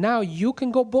Hebrews that now you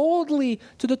can go boldly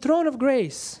to the throne of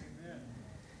grace. Amen.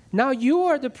 Now you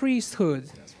are the priesthood.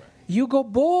 That's right. You go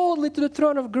boldly to the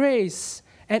throne of grace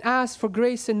and ask for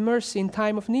grace and mercy in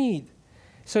time of need.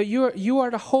 So you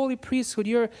are the holy priesthood.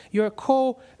 You're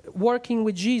co-working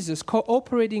with Jesus,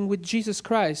 cooperating with Jesus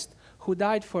Christ, who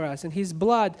died for us, and his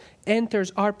blood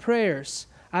enters our prayers.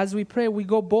 As we pray, we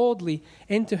go boldly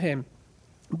into him.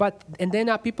 And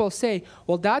then people say,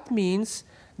 well, that means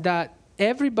that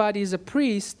everybody is a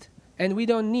priest and we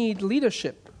don't need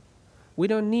leadership. We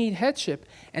don't need headship.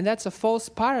 And that's a false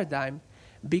paradigm,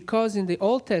 because in the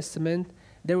Old Testament,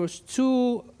 there was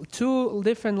two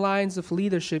different lines of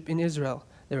leadership in Israel.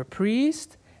 There were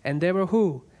priests and there were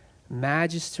who?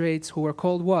 Magistrates, who were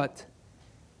called what?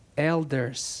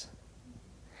 Elders.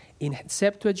 In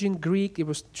Septuagint Greek, it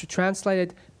was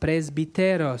translated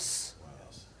presbyteros.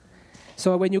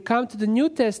 So when you come to the New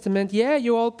Testament, yeah,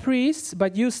 you're all priests,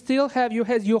 but you still have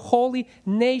your holy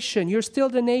nation. You're still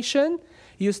the nation.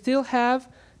 You still have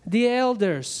the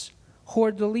elders who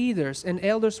are the leaders. And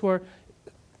elders were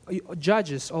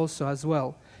judges also as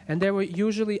well. And they were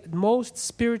usually most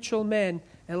spiritual men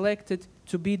elected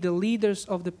to be the leaders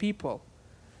of the people.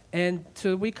 And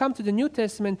till we come to the New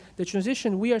Testament, the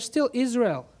transition, we are still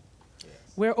Israel. Yes.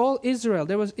 We're all Israel.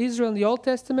 There was Israel in the Old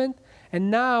Testament, and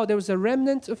now there was a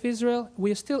remnant of Israel.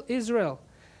 We are still Israel.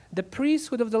 The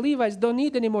priesthood of the Levites don't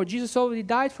need anymore. Jesus already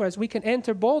died for us. We can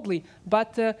enter boldly.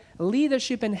 But the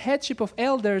leadership and headship of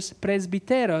elders,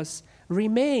 presbyteros,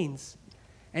 remains.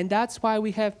 And that's why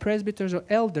we have presbyters or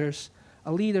elders,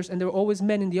 leaders, and there were always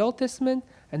men in the Old Testament,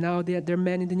 and now they're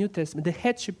men in the New Testament. The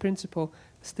headship principle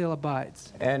still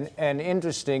abides. And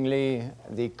interestingly,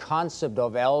 the concept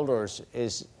of elders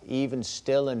is even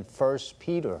still in 1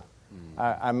 Peter.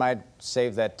 I might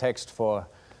save that text for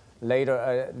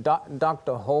later.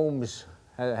 Dr. Holmes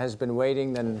has been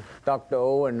waiting, then Dr.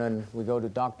 O, and then we go to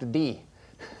Dr. D.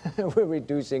 We're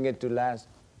reducing it to last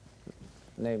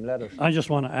name letters. I just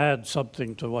want to add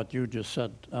something to what you just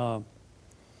said.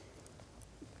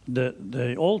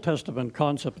 The Old Testament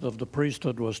concept of the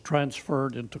priesthood was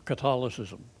transferred into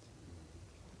Catholicism.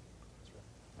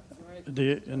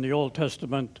 In the Old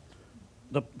Testament,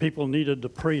 the people needed the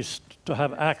priest to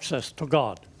have access to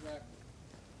God.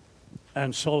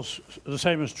 And so the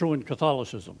same is true in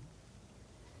Catholicism.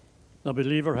 The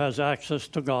believer has access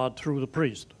to God through the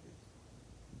priest,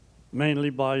 mainly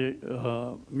by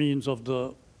means of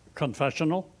the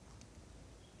confessional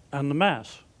and the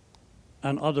Mass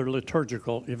and other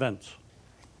liturgical events.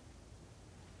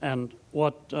 And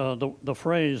what the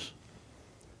phrase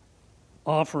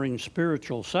offering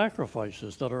spiritual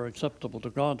sacrifices that are acceptable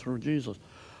to God through Jesus,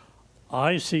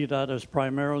 I see that as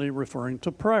primarily referring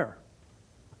to prayer.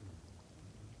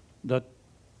 That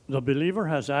the believer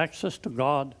has access to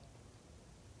God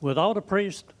without a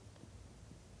priest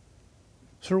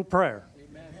through prayer.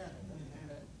 Amen.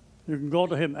 You can go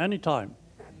to him anytime.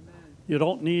 Amen. You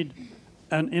don't need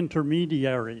an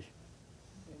intermediary.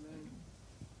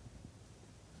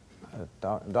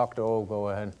 Dr. O, go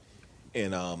ahead.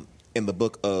 In the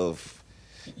book of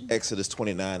Exodus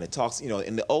 29, it talks,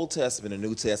 in the Old Testament and the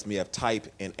New Testament, you have type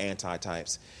and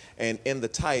anti-types. And in the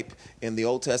type, in the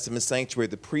Old Testament sanctuary,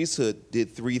 the priesthood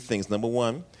did three things. Number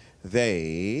one,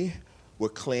 they were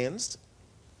cleansed.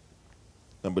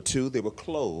 Number two, they were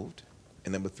clothed.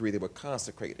 And number three, they were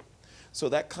consecrated. So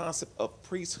that concept of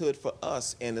priesthood for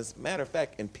us, and as a matter of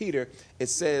fact, in Peter, it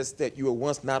says that you were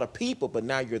once not a people, but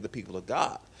now you're the people of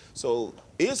God. So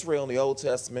Israel in the Old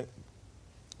Testament,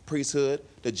 priesthood,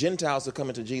 the Gentiles who come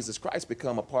into Jesus Christ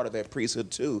become a part of that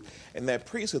priesthood too. And that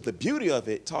priesthood, the beauty of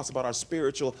it, talks about our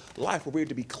spiritual life, where we're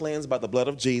to be cleansed by the blood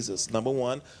of Jesus, number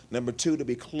one. Number two, to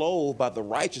be clothed by the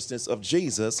righteousness of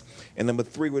Jesus. And number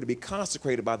three, we're to be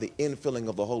consecrated by the infilling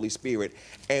of the Holy Spirit.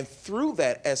 And through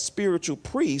that, as spiritual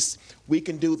priests, we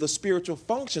can do the spiritual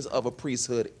functions of a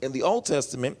priesthood. In the Old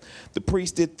Testament, the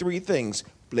priest did three things: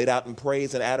 laid out in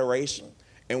praise and adoration.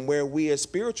 And where we as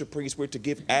spiritual priests, we're to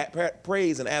give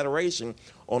praise and adoration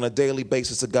on a daily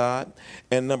basis to God.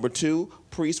 And number two,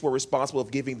 priests were responsible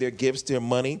for giving their gifts, their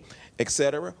money,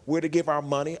 etc. We're to give our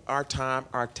money, our time,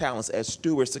 our talents as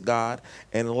stewards to God.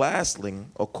 And lastly,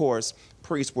 of course,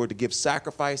 priests were to give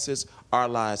sacrifices. Our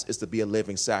lives is to be a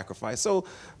living sacrifice. So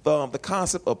the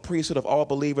concept of priesthood of all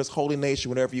believers, holy nation,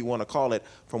 whatever you want to call it,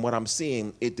 from what I'm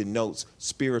seeing, it denotes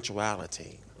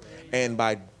spirituality. And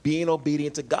by being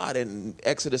obedient to God, in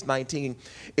Exodus 19,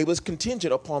 it was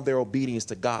contingent upon their obedience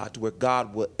to God, to where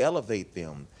God would elevate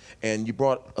them. And you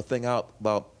brought a thing out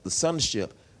about the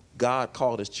sonship. God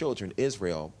called his children,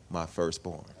 Israel, my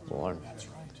firstborn. That's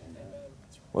right.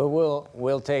 Well,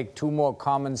 we'll take two more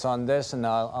comments on this, and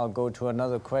I'll go to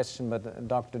another question. But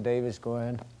Dr. Davis, go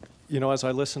ahead. As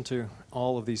I listen to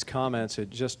all of these comments, it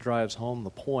just drives home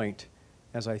the point.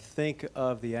 As I think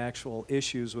of the actual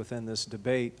issues within this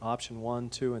debate, option 1,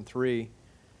 2, and 3,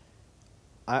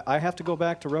 I have to go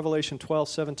back to Revelation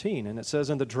 12:17, and it says,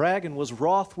 "And the dragon was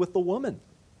wroth with the woman."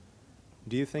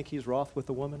 Do you think he's wroth with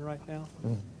the woman right now?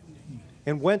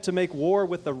 And went to make war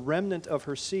with the remnant of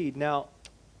her seed. Now,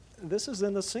 this is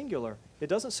in the singular. It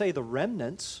doesn't say the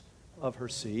remnants of her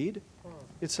seed.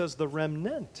 It says the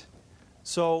remnant.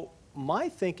 So my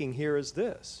thinking here is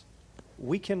this.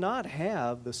 We cannot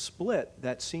have the split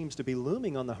that seems to be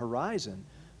looming on the horizon,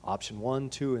 option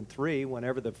 1, 2, and 3,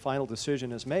 whenever the final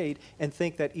decision is made, and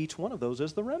think that each one of those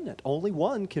is the remnant. Only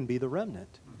one can be the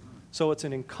remnant. So it's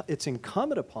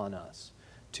incumbent upon us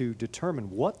to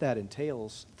determine what that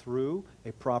entails through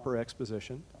a proper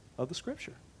exposition of the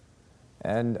Scripture.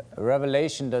 And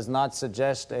Revelation does not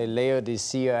suggest a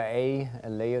Laodicea A, a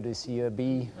Laodicea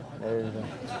B.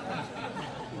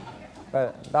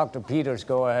 But Dr. Peters,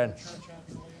 go ahead.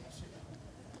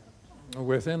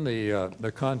 Within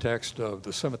the context of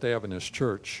the Seventh-day Adventist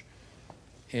Church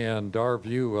and our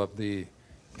view of the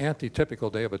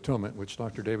antitypical Day of Atonement, which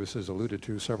Dr. Davis has alluded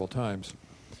to several times,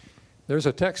 there's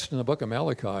a text in the book of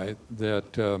Malachi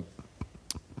that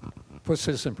puts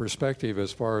this in perspective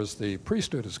as far as the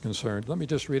priesthood is concerned. Let me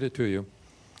just read it to you.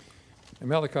 In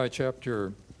Malachi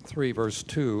chapter 3, verse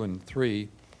 2 and 3,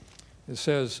 it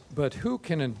says, "But who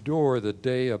can endure the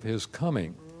day of his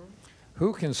coming?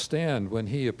 Who can stand when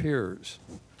he appears?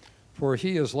 For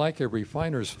he is like a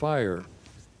refiner's fire,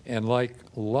 and like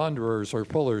launderer's or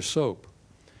fuller's soap.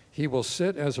 He will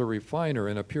sit as a refiner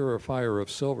and a purifier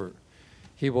of silver.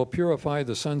 He will purify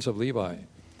the sons of Levi,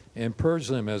 and purge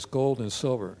them as gold and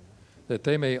silver, that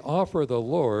they may offer the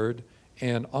Lord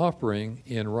an offering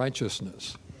in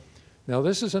righteousness." Now,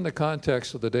 this is in the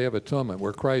context of the Day of Atonement,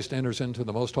 where Christ enters into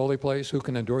the most holy place. Who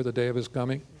can endure the day of his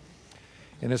coming?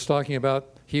 And it's talking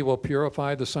about he will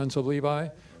purify the sons of Levi.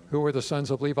 Who are the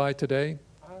sons of Levi today?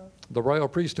 The royal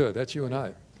priesthood. That's you and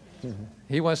I. Mm-hmm.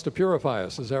 He wants to purify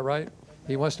us. Is that right?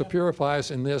 He wants to purify us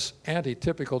in this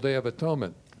anti-typical Day of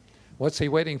Atonement. What's he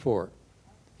waiting for?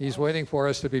 He's waiting for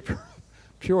us to be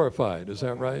purified. Is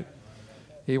that right?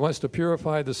 He wants to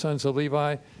purify the sons of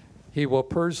Levi. He will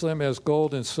purge them as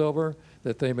gold and silver,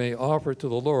 that they may offer to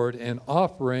the Lord an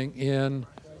offering in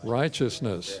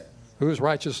righteousness. Whose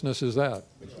righteousness is that?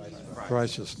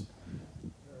 Righteousness.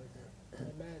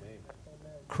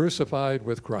 Crucified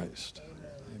with Christ.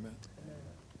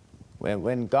 Amen.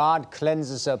 When God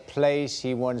cleanses a place,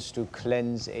 he wants to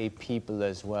cleanse a people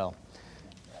as well.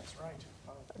 That's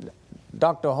right.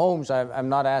 Dr. Holmes, I'm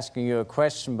not asking you a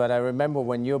question, but I remember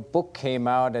when your book came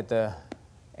out at the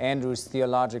Andrews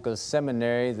Theological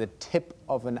Seminary, The Tip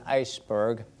of an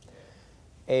Iceberg,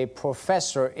 a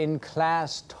professor in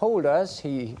class told us,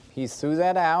 he threw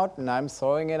that out, and I'm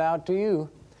throwing it out to you,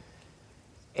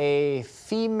 a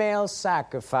female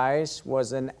sacrifice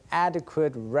was an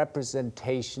adequate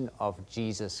representation of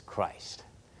Jesus Christ.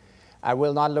 I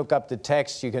will not look up the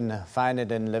text. You can find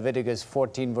it in Leviticus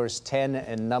 14, verse 10,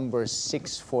 and Numbers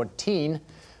 6:14.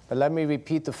 But let me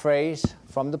repeat the phrase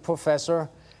from the professor.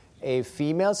 A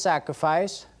female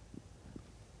sacrifice,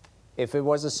 if it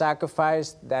was a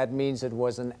sacrifice, that means it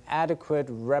was an adequate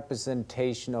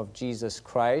representation of Jesus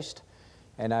Christ.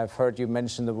 And I've heard you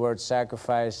mention the word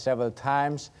sacrifice several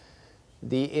times.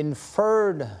 The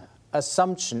inferred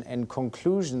assumption and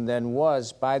conclusion then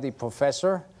was by the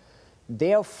professor,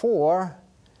 therefore,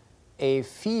 a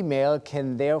female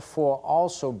can therefore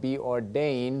also be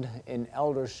ordained in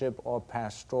eldership or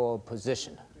pastoral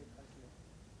position.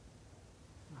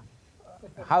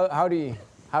 How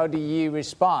do ye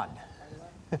respond?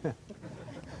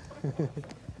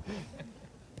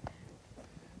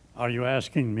 Are you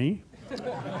asking me?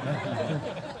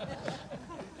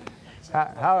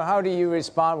 How do you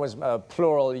respond? Was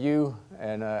plural you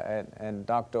and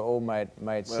Dr. O might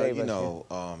say. Well, you know,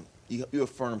 you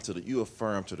affirm to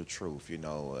the truth. You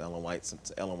know, Ellen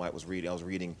White was reading. I was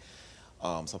reading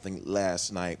something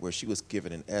last night where she was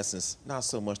given, in essence, not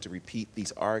so much to repeat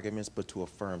these arguments, but to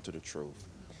affirm to the truth.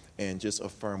 And just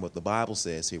affirm what the Bible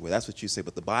says here. Well, that's what you say,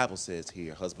 but the Bible says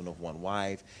here, husband of one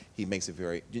wife. He makes it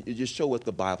very, you just show what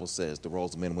the Bible says, the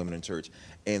roles of men and women in church,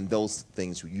 and those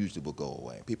things usually will go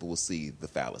away. People will see the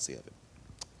fallacy of it.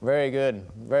 Very good.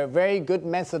 Very, very good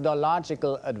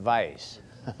methodological advice.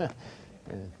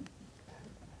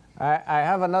 I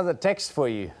have another text for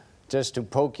you, just to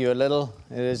poke you a little.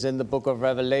 It is in the book of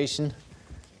Revelation,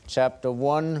 chapter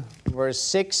 1, verse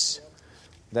 6,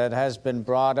 that has been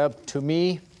brought up to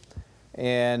me.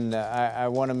 And I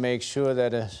want to make sure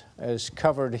that it is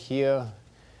covered here.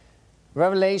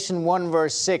 Revelation 1,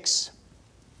 verse 6.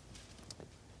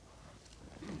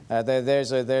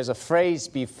 There's a phrase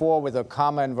before with a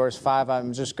comma in verse 5.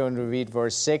 I'm just going to read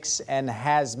verse 6. And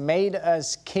has made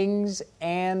us kings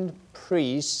and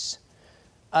priests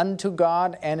unto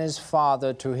God and his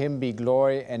Father. To him be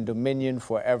glory and dominion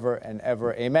forever and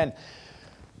ever. Amen.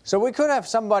 So we could have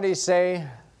somebody say,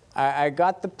 I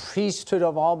got the priesthood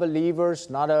of all believers,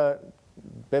 not a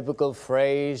biblical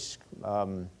phrase,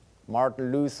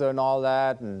 Martin Luther and all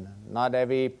that, and not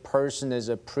every person is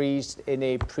a priest in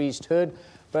a priesthood.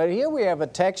 But here we have a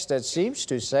text that seems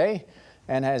to say,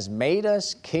 and has made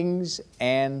us kings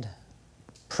and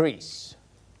priests.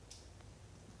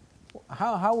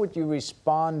 How would you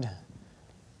respond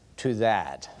to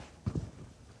that?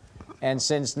 And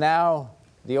since now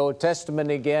The Old Testament,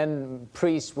 again,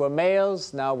 priests were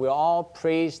males. Now we're all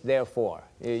priests, therefore.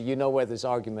 You know where this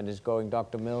argument is going,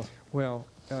 Dr. Mills? Well,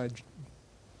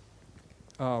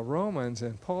 Romans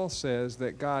and Paul says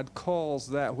that God calls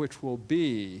that which will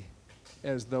be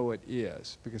as though it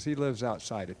is, because he lives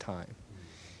outside of time.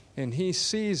 And he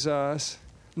sees us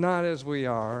not as we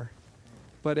are,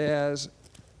 but as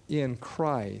in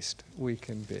Christ we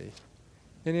can be.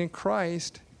 And in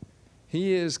Christ,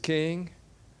 he is king.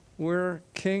 We're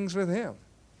kings with him.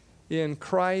 In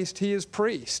Christ, he is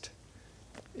priest.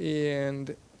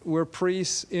 And we're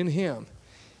priests in him.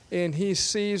 And he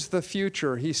sees the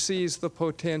future. He sees the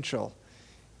potential.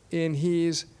 And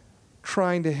he's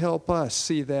trying to help us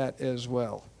see that as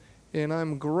well. And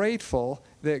I'm grateful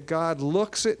that God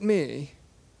looks at me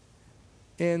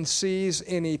and sees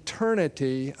an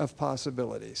eternity of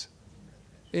possibilities.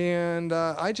 And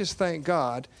I just thank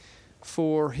God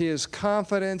for his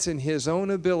confidence in his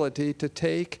own ability to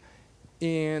take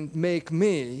and make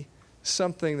me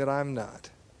something that I'm not.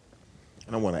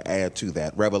 And I want to add to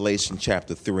that. Revelation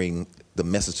chapter 3, the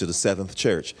message to the seventh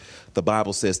church. The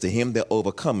Bible says, to him that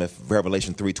overcometh,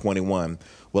 Revelation 3:21,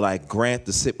 will I grant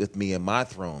to sit with me in my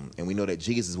throne. And we know that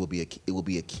Jesus will be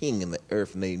a king in the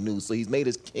earth made new. So he's made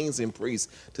his kings and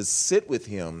priests to sit with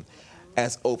him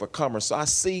as overcomers. So I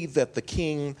see that the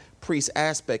king-priest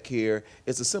aspect here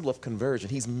is a symbol of conversion.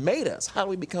 He's made us. How do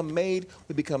we become made?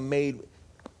 We become made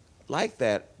like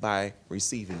that by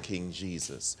receiving King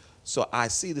Jesus. So I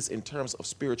see this in terms of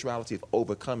spirituality of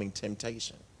overcoming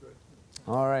temptation.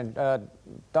 All right,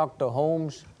 Dr.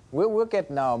 Holmes, we're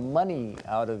getting our money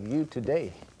out of you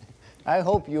today. I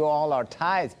hope you all are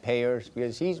tithe payers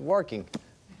because he's working.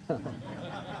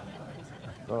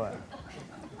 Go ahead.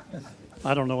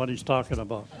 I don't know what he's talking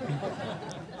about.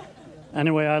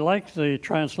 Anyway, I like the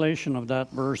translation of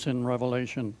that verse in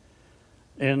Revelation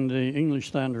in the English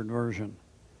Standard Version.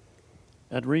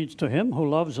 It reads, to him who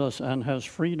loves us and has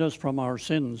freed us from our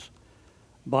sins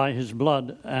by his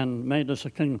blood and made us a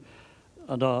king.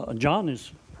 John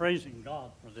is praising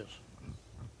God for this.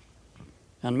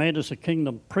 And made us a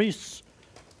kingdom, priests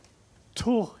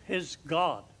to his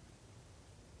God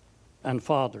and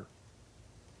Father.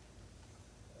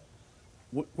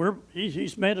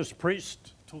 He's made us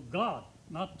priests to God,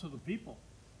 not to the people.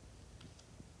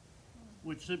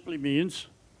 Which simply means,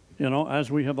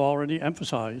 as we have already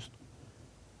emphasized,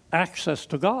 access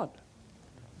to God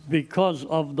because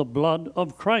of the blood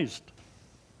of Christ.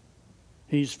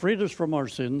 He's freed us from our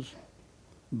sins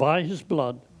by his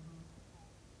blood,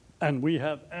 and we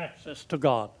have access to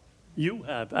God. You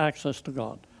have access to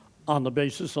God on the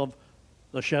basis of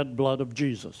the shed blood of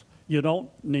Jesus. You don't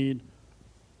need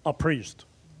a priest,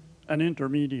 an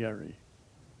intermediary.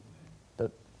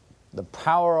 The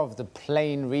power of the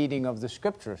plain reading of the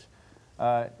scriptures.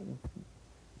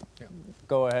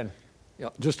 Go ahead. Yeah,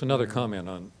 just another comment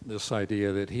on this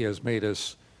idea that he has made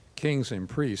us kings and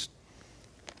priests.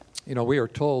 We are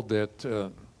told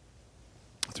that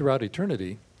throughout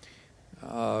eternity,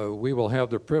 we will have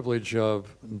the privilege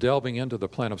of delving into the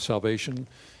plan of salvation.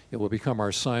 It will become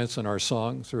our science and our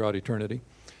song throughout eternity.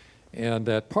 And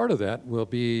that part of that will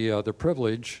be the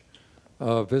privilege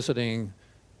of visiting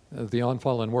the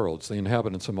unfallen worlds, the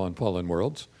inhabitants of unfallen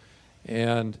worlds.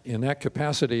 And in that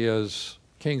capacity as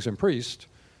kings and priests,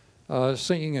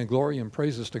 singing in glory and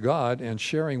praises to God and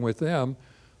sharing with them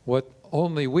what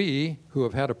only we, who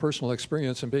have had a personal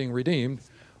experience in being redeemed,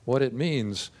 what it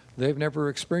means. They've never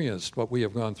experienced what we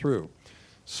have gone through.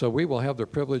 So we will have the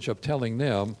privilege of telling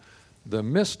them the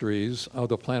mysteries of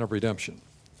the plan of redemption,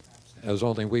 as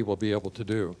only we will be able to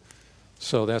do.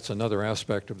 So that's another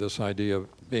aspect of this idea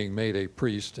of being made a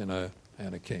priest and a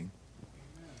king.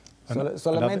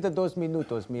 Solamente 2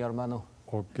 minutos, mi hermano.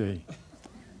 Okay.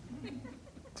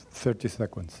 30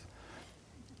 seconds.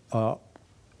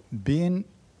 Being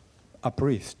a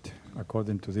priest,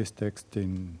 according to this text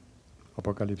in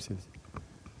Apocalypse,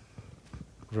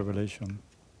 Revelation,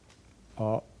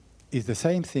 is the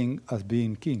same thing as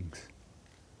being kings.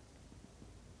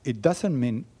 It doesn't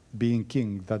mean being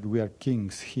king that we are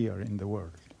kings here in the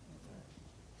world.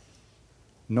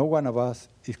 No one of us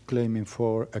is claiming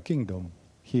for a kingdom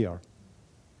here.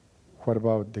 What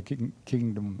about the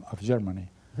kingdom of Germany?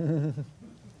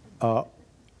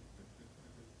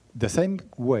 The same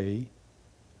way,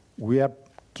 we are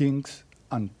kings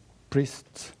and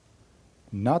priests,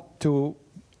 not to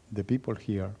the people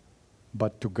here,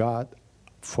 but to God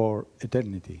for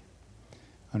eternity.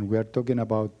 And we are talking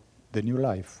about the new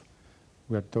life.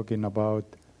 We are talking about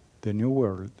the new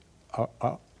world.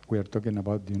 We are talking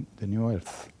about the new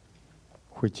earth,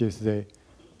 which is the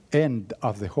end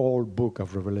of the whole book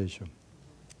of Revelation.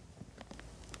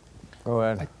 Go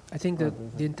ahead. I think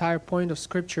that the entire point of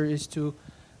Scripture is to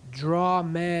draw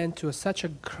man to such a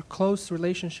close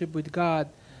relationship with God.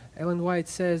 Ellen White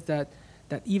says that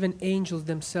even angels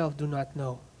themselves do not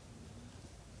know.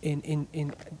 In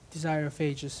Desire of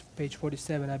Ages, page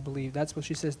 47, I believe. That's what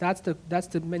she says. That's the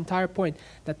entire point,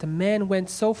 that the man went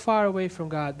so far away from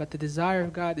God, but the desire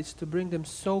of God is to bring them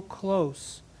so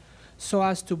close so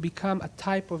as to become a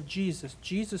type of Jesus.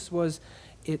 Jesus was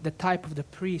the type of the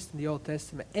priest in the Old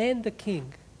Testament and the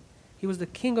king. He was the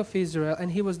king of Israel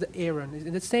and he was the Aaron.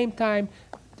 At the same time,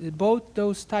 both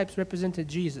those types represented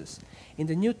Jesus. In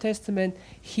the New Testament,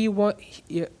 he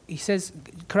says,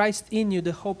 Christ in you,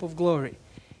 the hope of glory.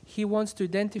 He wants to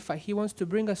identify, he wants to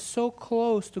bring us so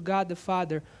close to God the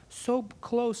Father, so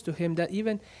close to him that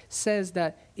even says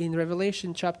that in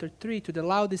Revelation chapter 3, to the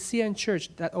Laodicean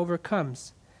church that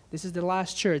overcomes, this is the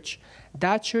last church,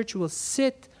 that church will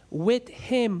sit with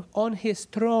him on his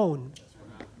throne.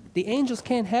 The angels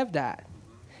can't have that.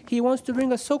 He wants to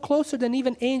bring us so closer than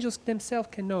even angels themselves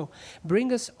can know.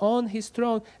 Bring us on his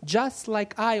throne, just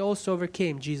like I also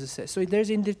overcame, Jesus says. So there's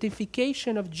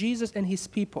identification of Jesus and his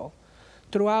people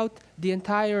throughout the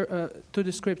entire, to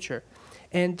the Scripture.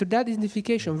 And to that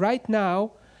identification, right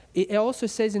now, it also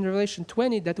says in Revelation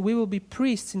 20 that we will be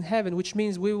priests in heaven, which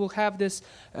means we will have this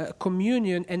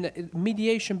communion and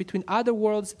mediation between other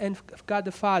worlds and God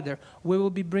the Father. We will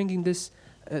be bringing this,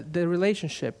 the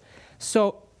relationship.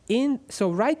 So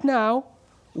right now,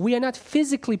 we are not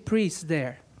physically priests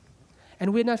there,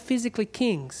 and we are not physically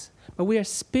kings, but we are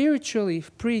spiritually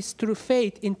priests through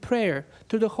faith in prayer,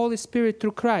 through the Holy Spirit,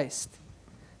 through Christ.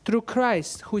 Through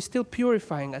Christ, who is still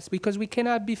purifying us, because we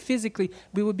cannot be physically,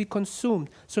 we will be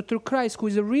consumed. So through Christ, who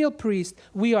is a real priest,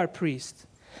 we are priests.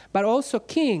 But also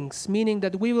kings, meaning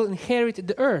that we will inherit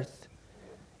the earth.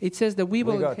 It says that we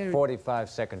will inherit. We got 45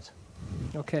 seconds.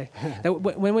 Okay.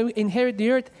 When we inherit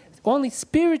the earth, only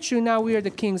spiritually now we are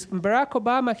the kings. Barack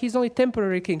Obama, he's only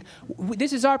temporary king.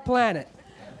 This is our planet.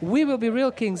 We will be real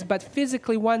kings, but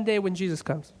physically one day when Jesus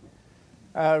comes.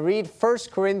 Read 1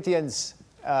 Corinthians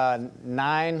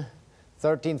 9,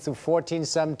 13 through 14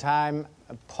 sometime.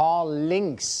 Paul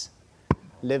links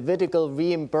Levitical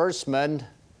reimbursement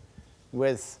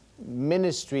with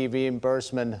ministry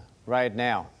reimbursement right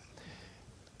now.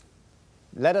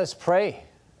 Let us pray. Amen.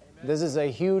 This is a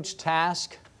huge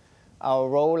task, our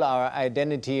role, our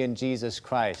identity in Jesus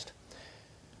Christ.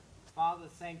 Father,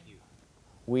 thank you.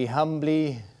 We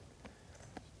humbly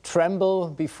tremble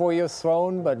before your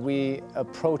throne, but we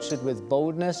approach it with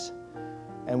boldness,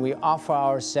 and we offer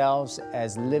ourselves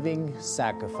as living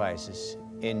sacrifices.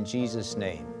 In Jesus'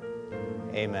 name,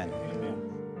 amen.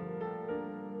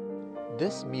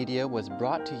 This media was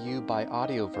brought to you by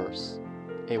Audioverse,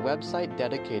 a website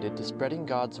dedicated to spreading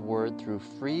God's Word through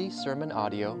free sermon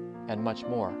audio and much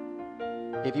more.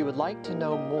 If you would like to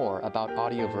know more about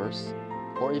Audioverse,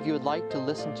 or if you would like to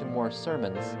listen to more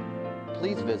sermons,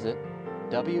 please visit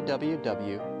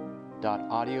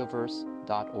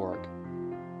www.audioverse.org.